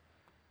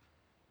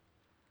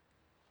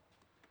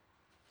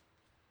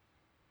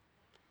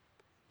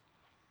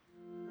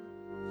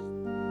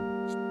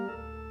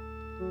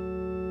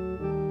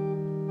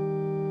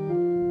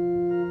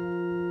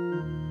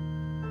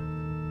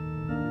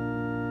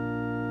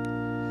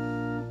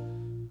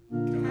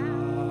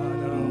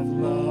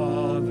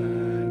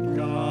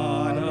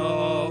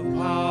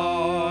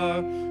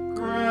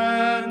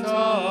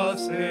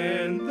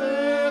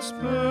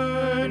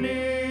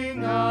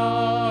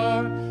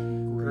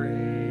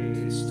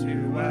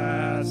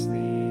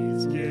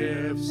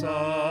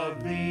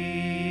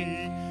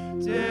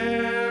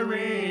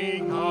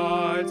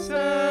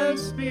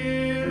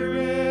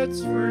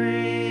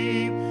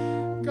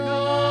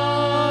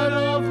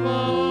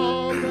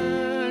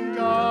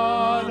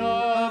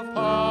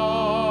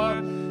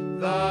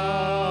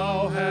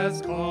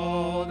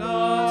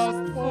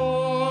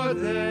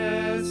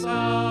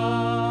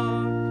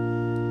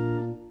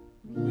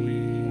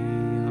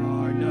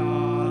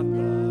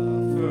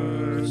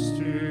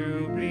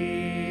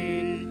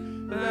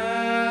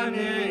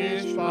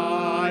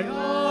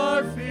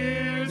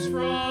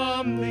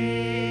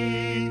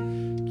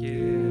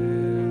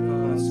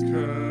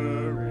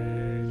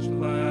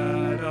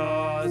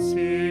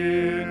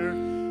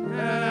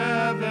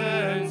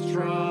 Heaven's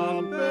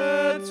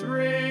trumpets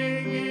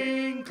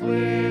ringing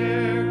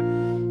clear,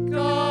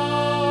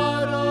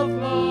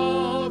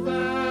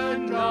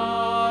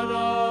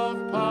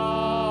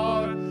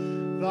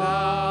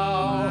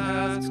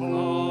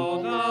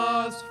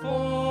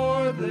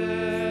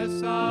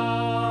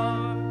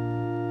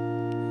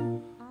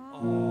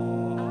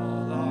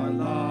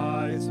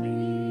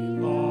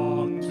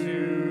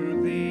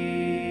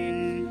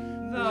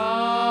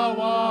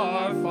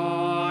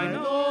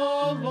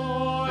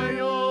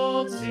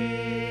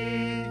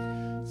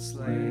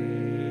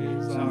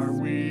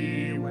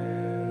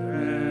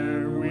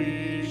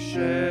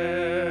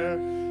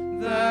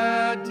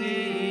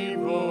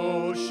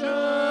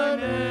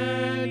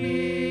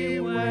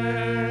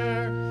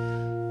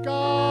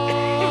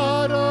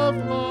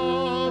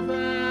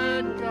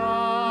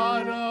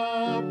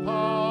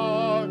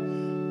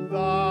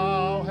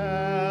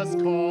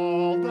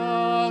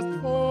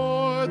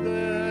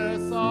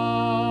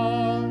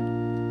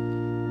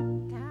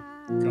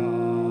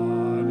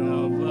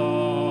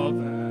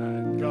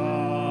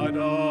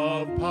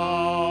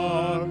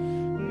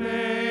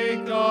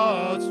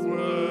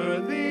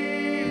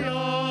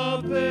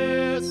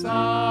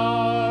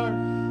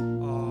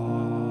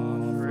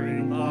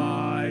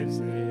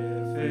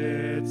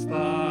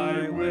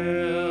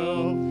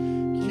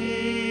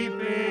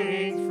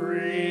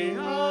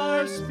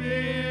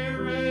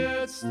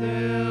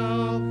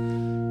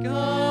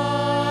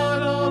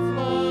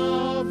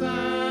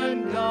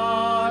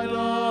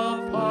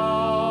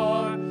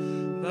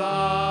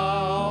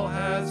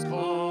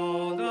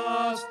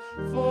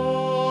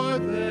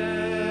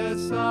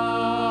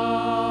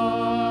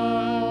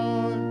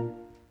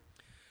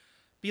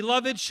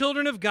 Beloved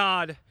children of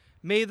God,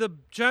 may the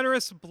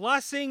generous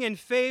blessing and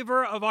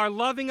favor of our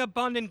loving,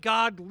 abundant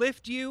God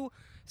lift you,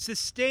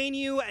 sustain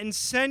you, and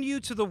send you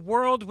to the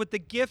world with the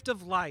gift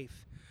of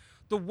life.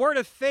 The word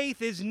of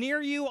faith is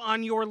near you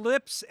on your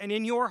lips and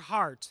in your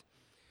heart.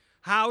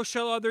 How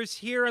shall others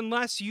hear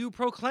unless you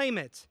proclaim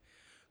it?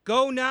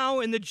 Go now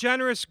in the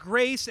generous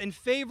grace and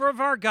favor of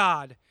our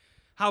God.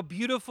 How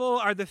beautiful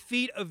are the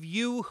feet of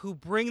you who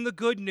bring the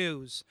good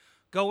news.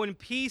 Go in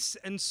peace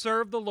and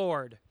serve the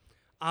Lord.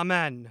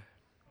 Amen.